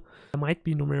lambda. There might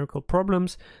be numerical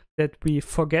problems that we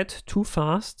forget too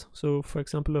fast. So for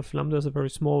example, if lambda is a very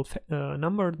small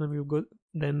number,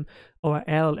 then our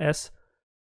ALS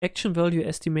action value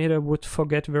estimator would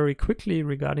forget very quickly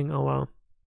regarding our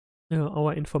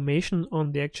information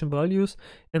on the action values,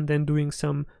 and then doing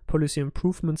some policy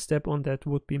improvement step on that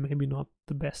would be maybe not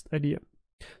the best idea.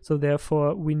 So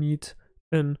therefore we need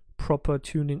a proper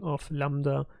tuning of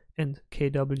lambda and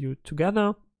KW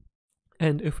together.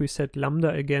 And if we set lambda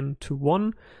again to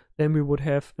 1, then we would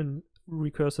have a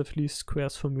recursive least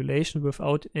squares formulation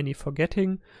without any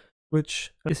forgetting,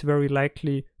 which is very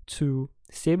likely to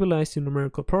stabilize the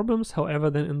numerical problems. However,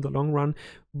 then in the long run,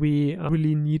 we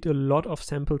really need a lot of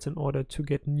samples in order to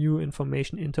get new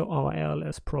information into our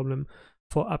ALS problem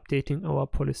for updating our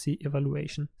policy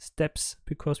evaluation steps,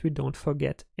 because we don't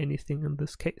forget anything in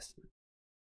this case.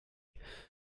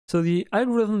 So the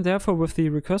algorithm, therefore, with the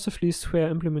recursive least square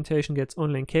implementation gets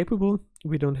online capable.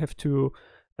 We don't have to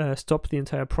stop the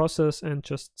entire process and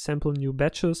just sample new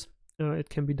batches. It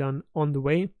can be done on the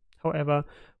way. However,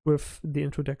 with the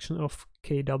introduction of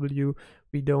KW,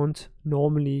 we don't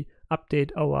normally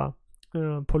update our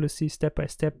policy step by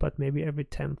step, but maybe every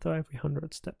 10th or every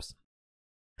 100 steps.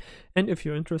 And if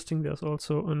you're interested, there's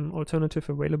also an alternative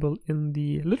available in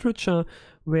the literature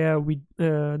where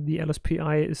the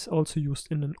LSPI is also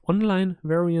used in an online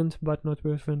variant, but not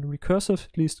with a recursive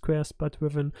least squares, but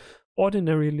with an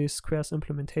ordinary least squares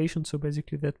implementation. So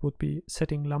basically that would be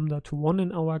setting lambda to 1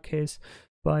 in our case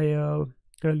by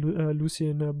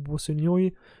Lucien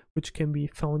Boursignoli, which can be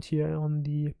found here on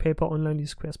the paper Online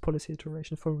Least Squares Policy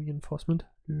Iteration for Reinforcement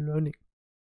Learning.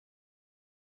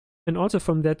 And also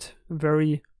from that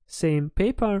very same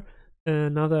paper,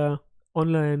 another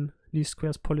online least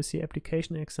squares policy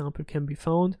application example can be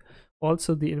found.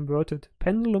 Also the inverted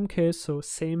pendulum case, so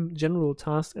same general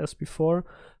task as before.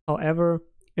 However,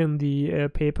 in the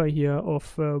paper here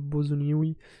of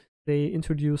Boursignoli, they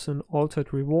introduce an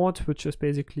altered reward, which is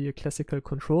basically a classical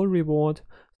control reward.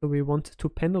 So we want to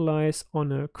penalize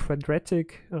on a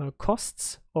quadratic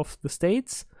costs of the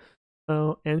states,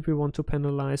 and we want to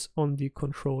penalize on the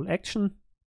control action.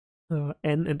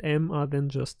 N and M are then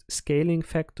just scaling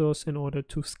factors in order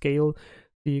to scale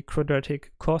the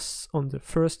quadratic costs on the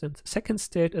first and second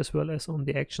state as well as on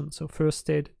the action. So first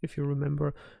state, if you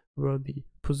remember, were the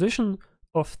position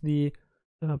of the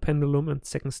pendulum, and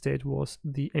second state was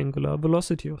the angular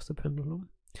velocity of the pendulum.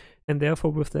 And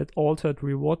therefore, with that altered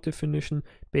reward definition,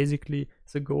 basically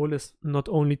the goal is not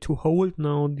only to hold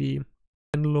now the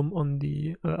pendulum on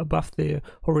the above the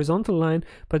horizontal line,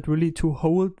 but really to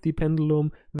hold the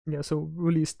pendulum, so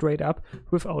really straight up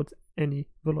without any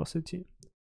velocity.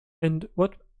 And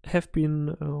what have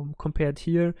been compared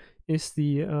here is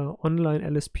the online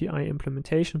LSPI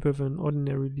implementation with an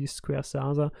ordinary least square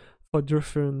SASA for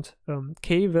different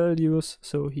k values.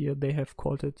 So here they have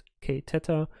called it k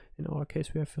theta. In our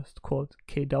case, we have just called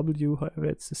kw. However,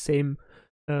 it's the same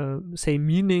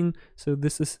meaning. So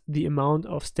this is the amount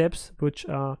of steps which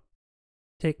are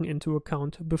taken into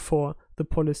account before the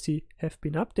policy have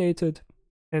been updated.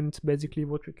 And basically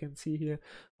what we can see here,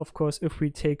 of course, if we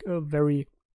take a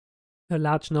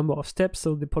large number of steps,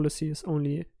 so the policy is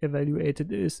only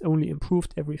evaluated, is only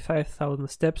improved every 5,000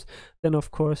 steps, then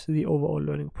of course the overall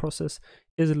learning process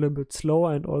is a little bit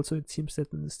slower, and also it seems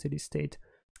that in the steady state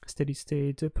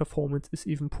performance is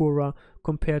even poorer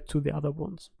compared to the other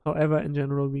ones. However, in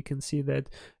general, we can see that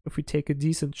if we take a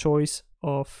decent choice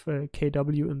of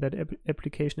KW in that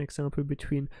application example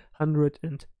between 100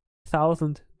 and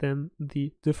 1000, then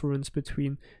the difference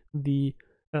between the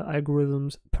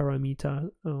algorithms parameter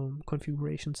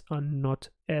configurations are not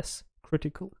as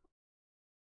critical.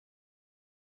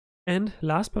 And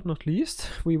last but not least,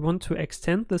 we want to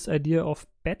extend this idea of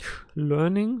batch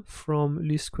learning from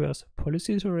least squares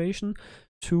policy iteration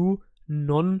to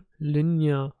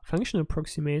non-linear function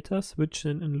approximators, which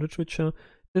in literature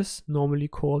is normally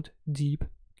called deep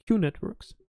Q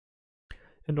networks.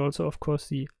 And also, of course,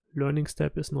 the learning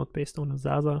step is not based on a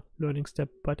SASA learning step,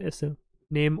 but as a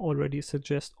name already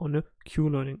suggests, on a Q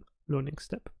learning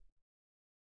step.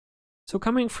 So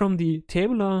coming from the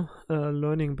tabular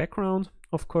learning background,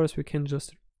 of course, we can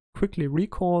just quickly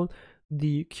recall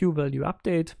the Q value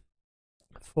update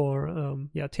for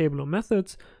tabular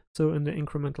methods. So in the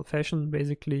incremental fashion,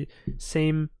 basically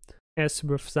same as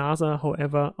with SASA.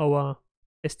 However, our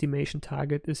estimation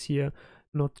target is here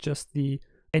not just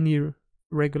any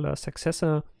regular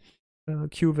successor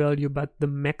Q value, but the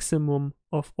maximum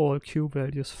of all Q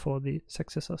values for the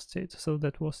successor state. So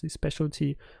that was the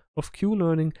specialty of Q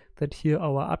learning, that here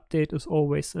our update is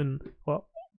always or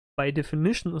by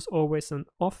definition is always an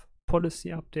off policy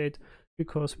update,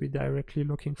 because we're directly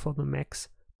looking for the max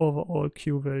over all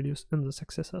Q values in the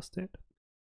successor state.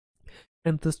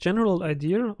 And this general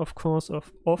idea, of course,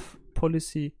 of off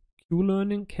policy Q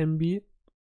learning can be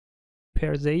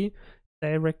per se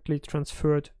directly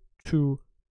transferred to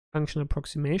function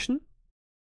approximation.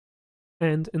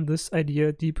 And in this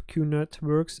idea, deep Q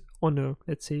networks on a,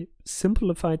 let's say,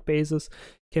 simplified basis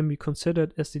can be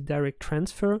considered as the direct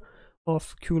transfer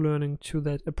of Q learning to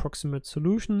that approximate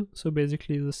solution. So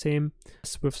basically the same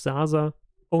as with SASA,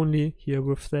 only here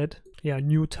with that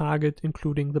new target,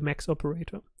 including the max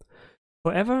operator.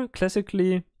 However,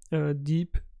 classically,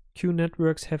 deep Q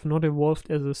networks have not evolved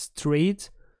as a straight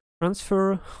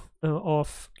transfer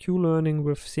of Q-learning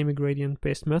with semi-gradient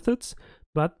based methods,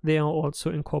 but they are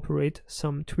also incorporate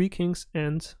some tweakings,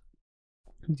 and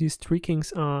these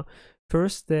tweakings are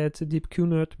first that deep Q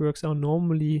networks are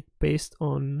normally based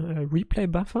on replay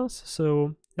buffers,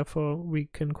 so therefore we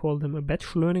can call them a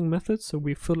batch learning method. So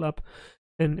we fill up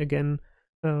and again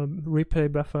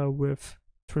replay buffer with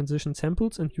transition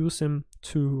samples and use them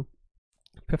to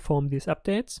perform these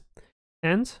updates.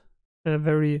 And a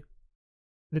very,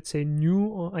 let's say,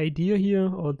 new idea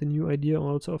here, or the new idea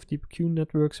also of deep Q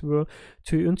networks, were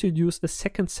to introduce a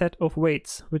second set of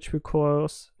weights, which we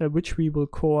will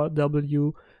call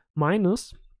W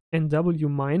minus, and W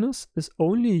minus is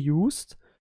only used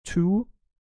to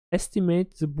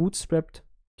estimate the bootstrapped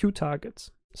Q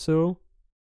targets. So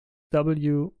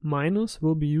W minus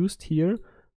will be used here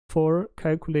for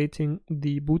calculating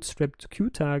the bootstrapped Q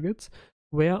targets,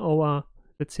 where our,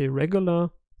 let's say, regular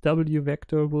W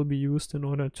vector will be used in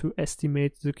order to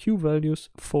estimate the Q values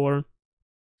for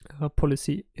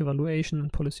policy evaluation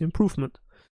and policy improvement.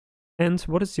 And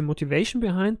what is the motivation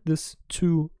behind this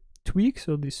two tweaks,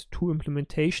 or these two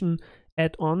implementation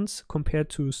add-ons compared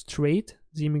to straight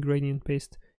semi-gradient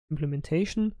based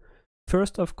implementation?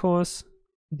 First, of course,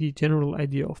 the general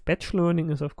idea of batch learning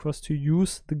is, of course, to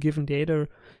use the given data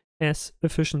as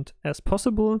efficient as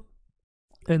possible,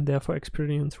 and therefore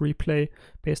experience replay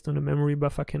based on a memory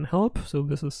buffer can help. So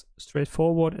this is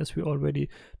straightforward, as we already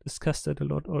discussed it a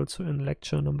lot also in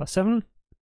lecture number 7.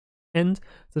 And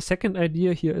the second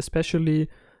idea here, especially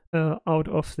out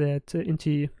of that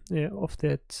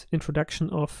introduction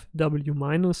of W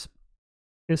minus,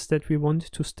 is that we want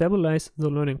to stabilize the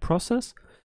learning process,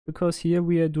 because here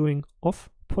we are doing off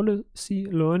policy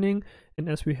learning, and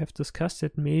as we have discussed,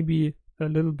 it may be a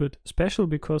little bit special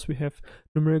because we have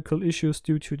numerical issues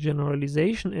due to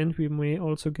generalization, and we may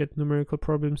also get numerical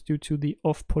problems due to the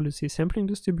off-policy sampling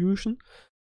distribution,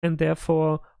 and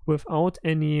therefore without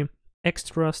any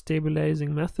extra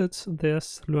stabilizing methods,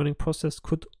 this learning process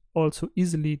could also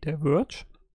easily diverge.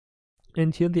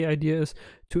 And here the idea is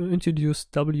to introduce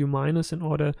W minus in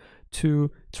order to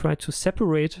try to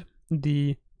separate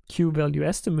the Q value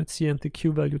estimates here and the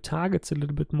Q value targets a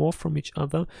little bit more from each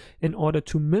other, in order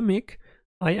to mimic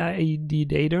IIED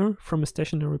data from a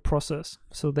stationary process,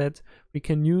 so that we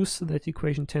can use that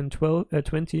equation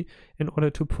 10-20 in order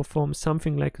to perform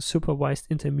something like a supervised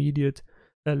intermediate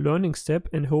learning step,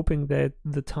 and hoping that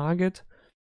the target,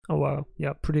 our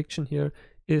prediction here,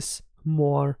 is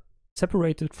more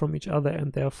separated from each other,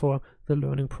 and therefore the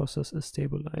learning process is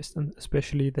stabilized, and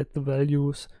especially that the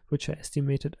values which are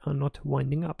estimated are not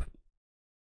winding up.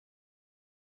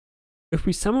 If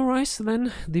we summarize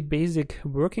then the basic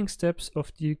working steps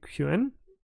of DQN,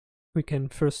 we can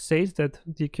first say that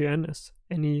DQN, as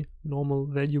any normal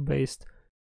value-based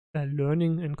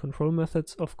learning and control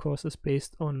methods, of course, is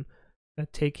based on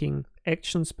taking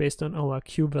actions based on our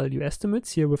Q value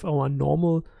estimates, here with our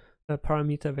normal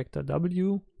parameter vector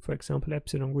W, for example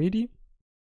epsilon greedy.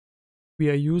 We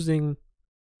are using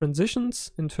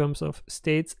transitions in terms of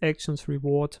states, actions,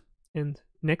 reward, and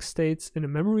next states in a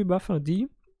memory buffer D.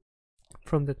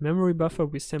 From that memory buffer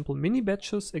we sample mini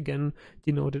batches, again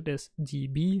denoted as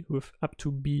dB, with up to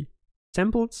B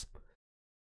samples.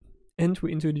 And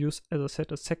we introduce, as I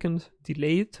said, a second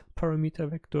delayed parameter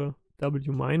vector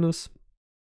W minus,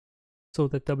 so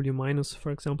that W minus,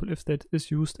 for example, if that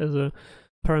is used as a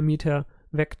parameter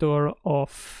vector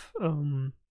of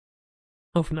an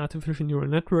artificial neural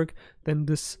network, then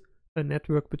this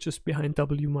network which is behind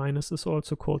W minus is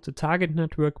also called the target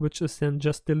network, which is then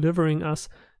just delivering us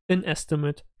an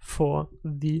estimate for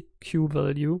the Q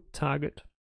value target.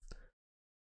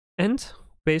 And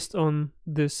based on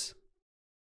this,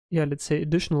 let's say,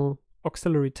 additional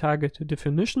auxiliary target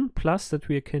definition, plus that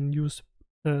we can use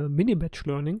mini batch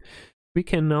learning, we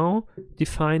can now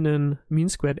define a mean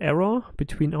squared error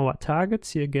between our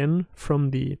targets, here again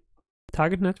from the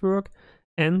target network,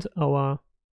 and our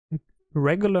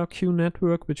regular Q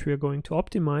network, which we are going to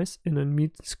optimize in a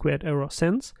mean squared error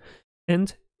sense,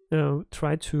 and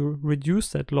try to reduce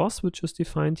that loss, which is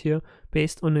defined here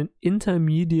based on an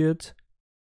intermediate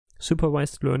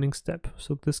supervised learning step.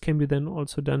 So this can be then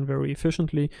also done very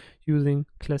efficiently using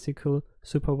classical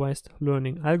supervised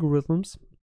learning algorithms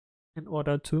in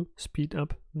order to speed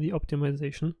up the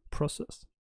optimization process.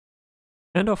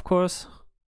 And of course,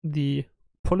 the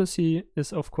policy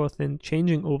is of course then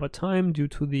changing over time due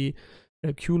to the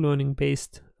Q-learning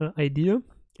based idea,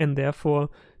 and therefore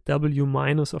W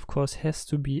minus of course has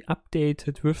to be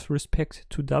updated with respect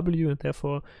to W, and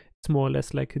therefore it's more or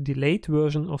less like a delayed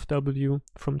version of W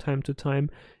from time to time,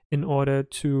 in order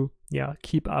to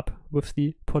keep up with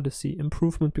the policy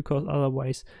improvement, because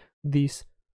otherwise these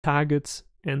targets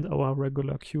and our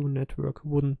regular queue network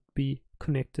wouldn't be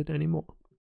connected anymore.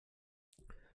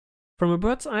 From a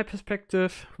bird's eye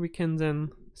perspective, we can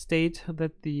then state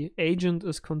that the agent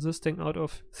is consisting out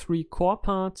of 3 core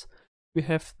parts. We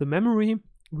have the memory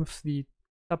with the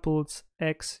tuples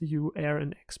x, u, r,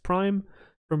 and x prime,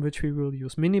 from which we will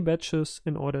use mini batches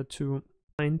in order to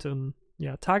find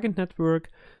a target network.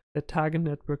 The target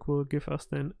network will give us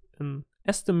then an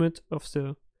estimate of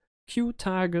the queue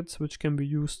targets, which can be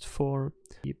used for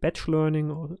the batch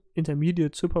learning or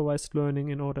intermediate supervised learning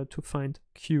in order to find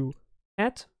queue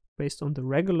hat based on the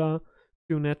regular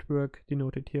queue network,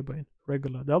 denoted here by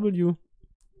regular W,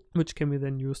 which can be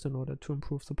then used in order to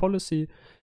improve the policy.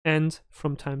 And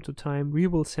from time to time, we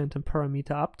will send a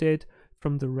parameter update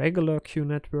from the regular queue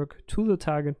network to the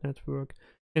target network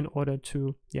in order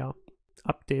to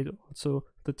update also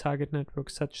the target network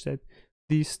such that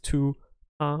these two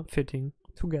are fitting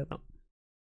together.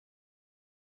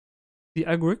 The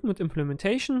algorithmic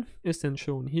implementation is then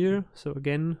shown here. So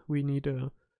again, we need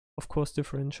a, of course,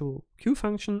 differential queue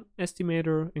function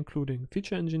estimator, including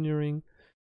feature engineering.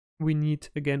 We need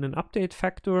again an update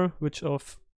factor, which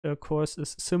of course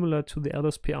is similar to the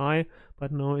LSPI,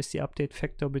 but now is the update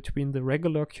factor between the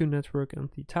regular queue network and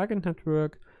the target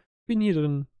network. We need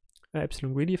an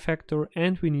epsilon greedy factor,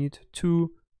 and we need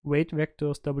 2 weight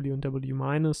vectors, W and W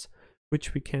minus,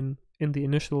 which we can in the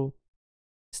initial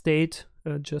state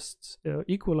just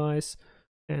equalize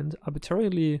and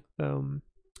arbitrarily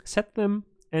set them.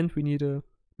 And we need a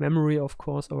memory, of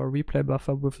course, our replay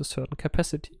buffer with a certain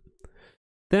capacity.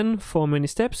 Then for many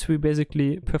steps, we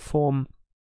basically perform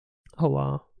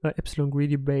our epsilon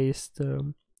greedy based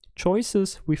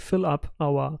choices. We fill up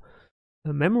our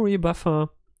memory buffer,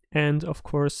 and of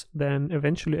course then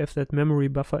eventually if that memory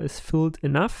buffer is filled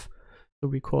enough, so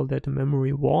we call that a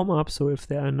memory warm up, so if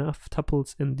there are enough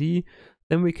tuples in D,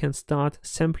 then we can start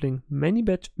sampling mini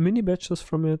batches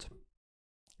from it,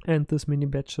 and these mini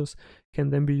batches can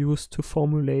then be used to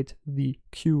formulate the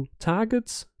queue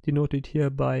targets, denoted here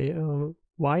by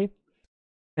Y.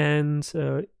 And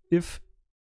if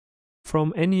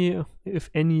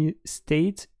any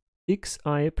state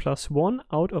xi plus 1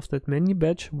 out of that many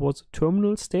batch was a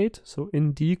terminal state, so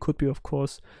in D could be of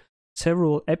course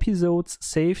several episodes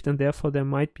saved, and therefore there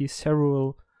might be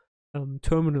several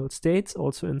terminal states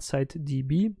also inside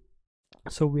DB.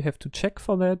 So we have to check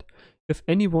for that. If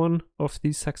any one of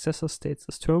these successor states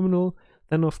is terminal,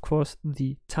 then of course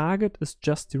the target is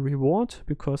just the reward,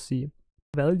 because the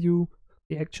value,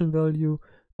 the action value,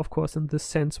 of course in this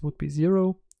sense would be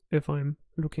 0 if I'm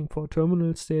looking for a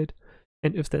terminal state.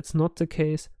 And if that's not the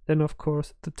case, then of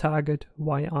course the target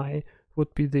yi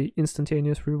would be the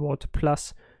instantaneous reward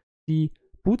plus the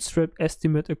bootstrap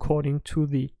estimate according to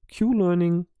the queue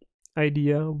learning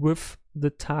idea with the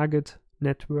target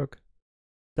network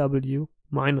W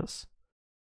minus.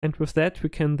 And with that we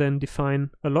can then define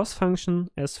a loss function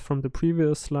as from the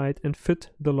previous slide and fit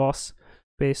the loss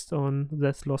based on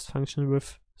that loss function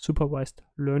with supervised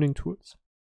learning tools.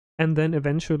 And then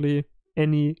eventually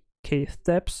any k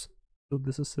steps, so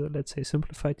this is a, let's say,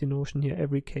 simplified the notion here,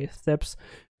 every k steps,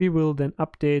 we will then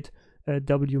update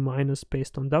W minus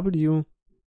based on W.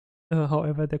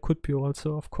 However, there could be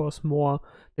also, of course, more,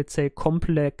 let's say,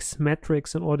 complex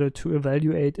metrics in order to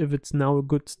evaluate if it's now a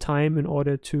good time in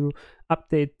order to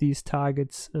update these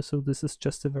targets. So this is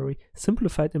just a very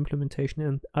simplified implementation,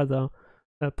 and other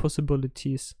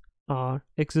possibilities are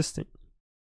existing.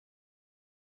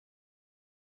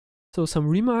 So some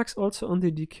remarks also on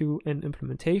the DQN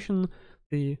implementation.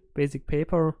 The basic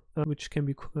paper, which can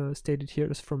be stated here,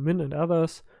 is from Min and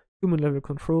others. Human level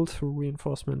control through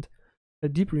reinforcement,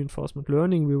 deep reinforcement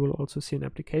learning. We will also see an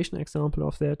application example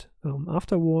of that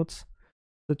afterwards.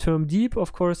 The term deep,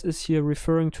 of course, is here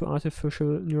referring to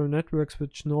artificial neural networks,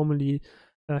 which normally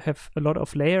have a lot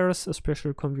of layers,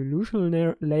 especially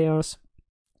convolutional layers.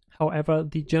 However,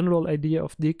 the general idea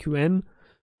of DQN,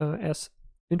 as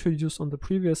introduced on the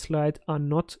previous slide, are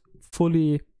not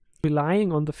fully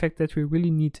relying on the fact that we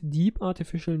really need deep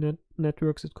artificial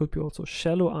networks. It could be also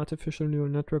shallow artificial neural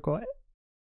network or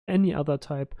any other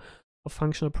type of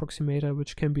functional approximator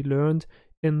which can be learned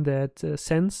in that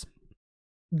sense.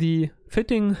 The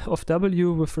fitting of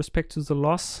W with respect to the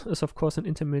loss is of course an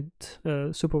intermediate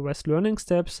supervised learning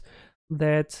steps.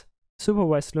 That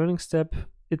supervised learning step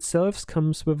itself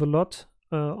comes with a lot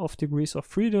of degrees of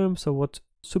freedom. So what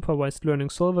supervised learning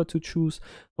solver to choose,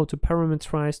 how to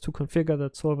parameterize, to configure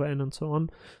that solver, and so on.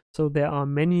 So there are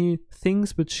many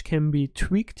things which can be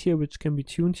tweaked here, which can be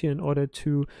tuned here in order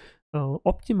to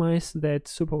optimize that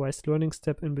supervised learning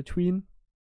step in between.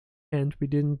 and we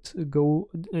didn't go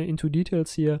into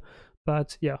details here,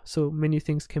 but yeah, so many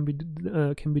things can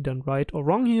be done right or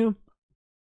wrong here.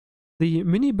 The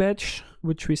mini batch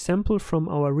which we sample from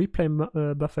our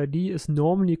replay buffer D is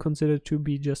normally considered to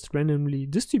be just randomly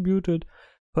distributed.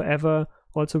 However,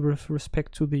 also with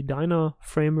respect to the Dyna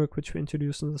framework which we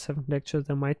introduced in the 7th lecture,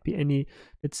 there might be any,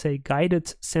 let's say,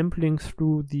 guided sampling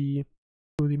through the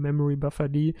memory buffer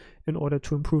D in order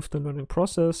to improve the learning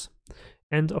process.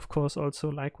 And of course also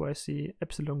likewise the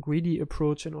epsilon greedy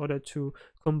approach in order to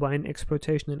combine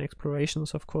exploitation and exploration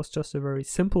is of course just a very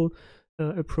simple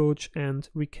approach, and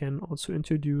we can also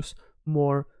introduce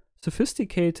more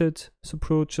sophisticated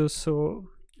approaches. So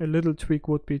a little tweak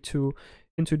would be to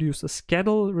introduce a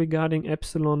schedule regarding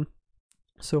epsilon.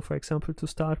 So for example, to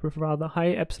start with rather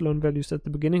high epsilon values at the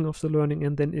beginning of the learning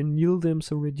and then anneal them,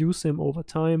 so reduce them over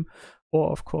time,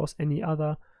 or of course any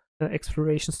other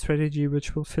exploration strategy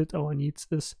which will fit our needs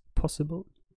is possible.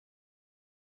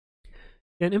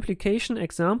 An implication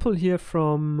example here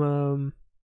from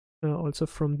also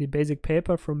from the basic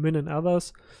paper from Min and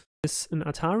others is an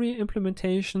Atari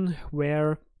implementation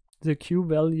where the Q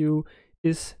value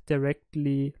is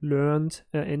directly learned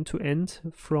end-to-end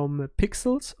from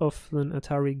pixels of an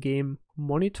Atari game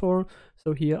monitor.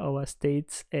 So here our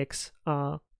states X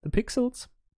are the pixels,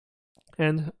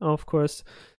 and of course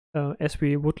as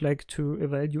we would like to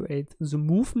evaluate the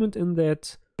movement in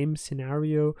that game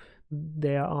scenario,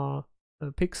 there are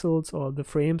pixels, or the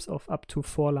frames of up to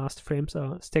 4 last frames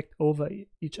are stacked over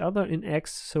each other in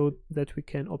X so that we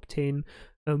can obtain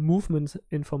movement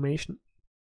information.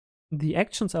 The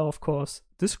actions are of course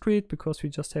discrete because we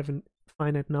just have a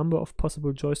finite number of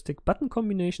possible joystick button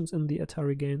combinations in the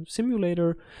Atari game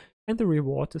simulator, and the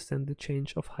reward is then the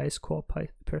change of high score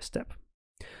per step.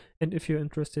 And if you're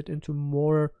interested into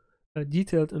more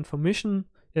detailed information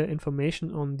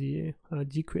on the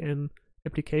DQN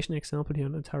application example here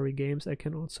on Atari games, I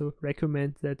can also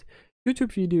recommend that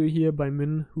YouTube video here by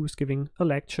Min, who's giving a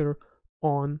lecture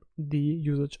on the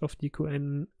usage of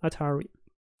DQN Atari.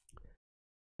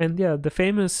 And yeah, the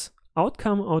famous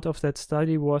outcome out of that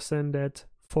study was then that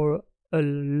for a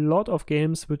lot of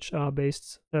games which are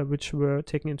based, which were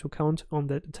taken into account on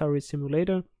that Atari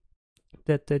simulator,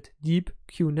 that deep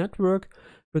Q network,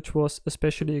 which was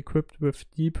especially equipped with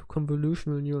deep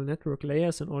convolutional neural network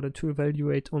layers in order to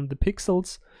evaluate on the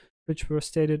pixels, which were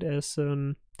stated as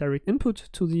direct input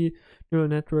to the neural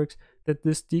networks, that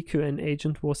this DQN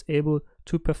agent was able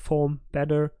to perform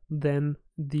better than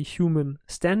the human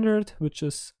standard, which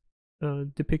is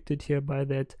depicted here by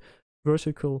that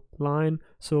vertical line.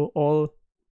 So all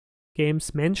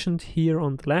games mentioned here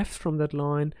on the left from that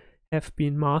line have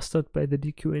been mastered by the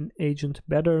DQN agent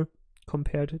better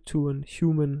compared to a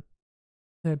human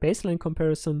baseline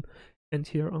comparison. And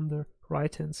here on the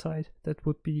right hand side, that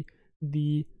would be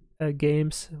the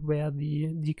games where the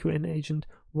DQN agent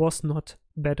was not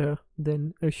better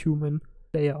than a human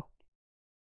player.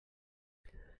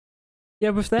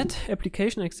 Yeah, with that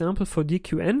application example for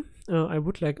DQN, I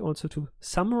would like also to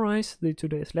summarize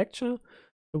today's lecture.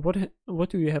 So what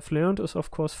do you have learned is of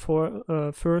course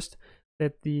first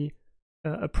that the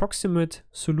approximate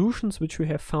solutions which we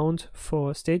have found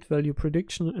for state value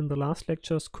prediction in the last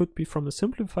lectures could be from a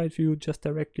simplified view just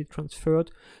directly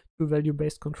transferred to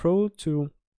value-based control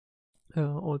to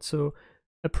also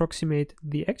approximate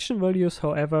the action values.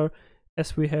 However,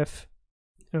 as we have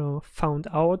found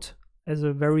out as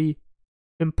a very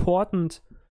important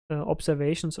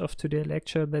observations of today's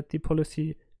lecture, that the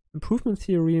policy improvement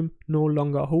theorem no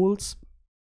longer holds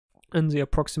in the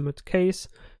approximate case.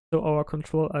 So our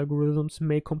control algorithms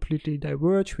may completely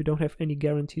diverge. We don't have any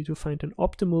guarantee to find an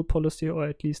optimal policy or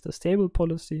at least a stable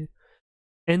policy.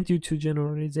 And due to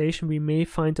generalization, we may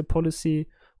find a policy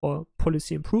or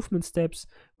policy improvement steps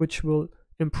which will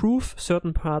improve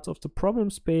certain parts of the problem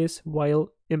space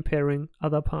while impairing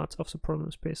other parts of the problem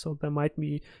space. So there might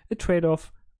be a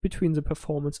trade-off between the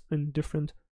performance in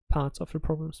different parts of the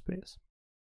problem space.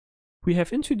 We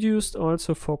have introduced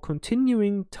also for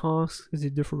continuing tasks the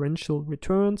differential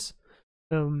returns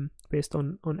based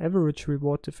on average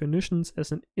reward definitions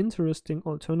as an interesting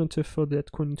alternative for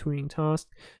that continuing task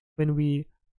when we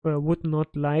would not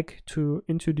like to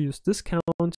introduce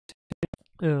discount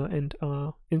and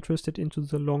are interested into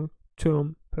the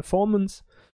long-term performance,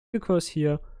 because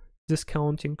here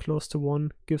discounting close to 1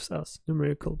 gives us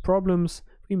numerical problems.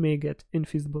 We may get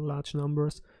infeasible large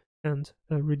numbers and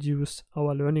reduce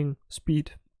our learning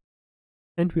speed.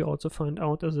 And we also find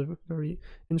out as a very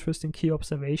interesting key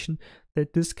observation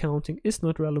that discounting is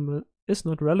not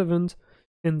relevant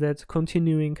in that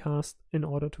continuing task in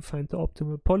order to find the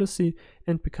optimal policy,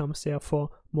 and becomes therefore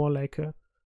more like a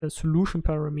solution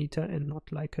parameter and not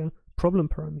like a problem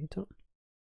parameter.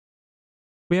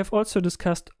 We have also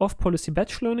discussed off-policy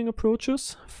batch learning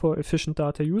approaches for efficient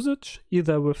data usage,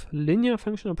 either with linear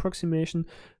function approximation,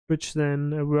 which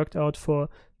then worked out for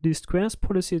least squares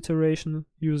policy iteration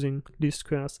using least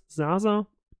squares ZASA,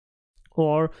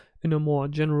 or in a more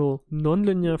general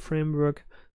nonlinear framework,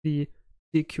 the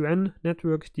DQN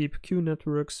network, deep Q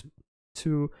networks,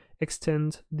 to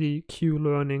extend the Q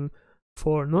learning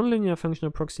for nonlinear function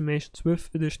approximations with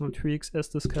additional tweaks as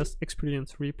discussed,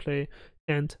 experience replay,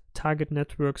 and target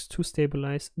networks to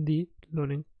stabilize the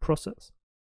learning process.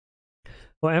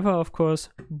 However, of course,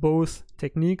 both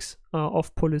techniques are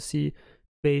off-policy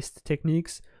based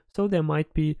techniques, so there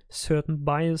might be certain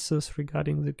biases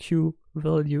regarding the Q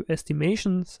value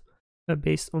estimations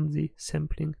based on the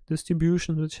sampling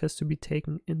distribution, which has to be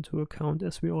taken into account,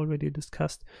 as we already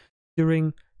discussed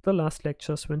during the last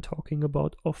lectures when talking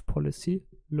about off-policy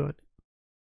learning.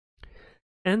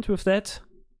 And with that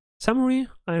summary,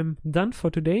 I'm done for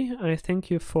today. I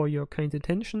thank you for your kind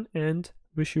attention and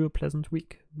wish you a pleasant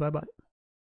week. Bye bye.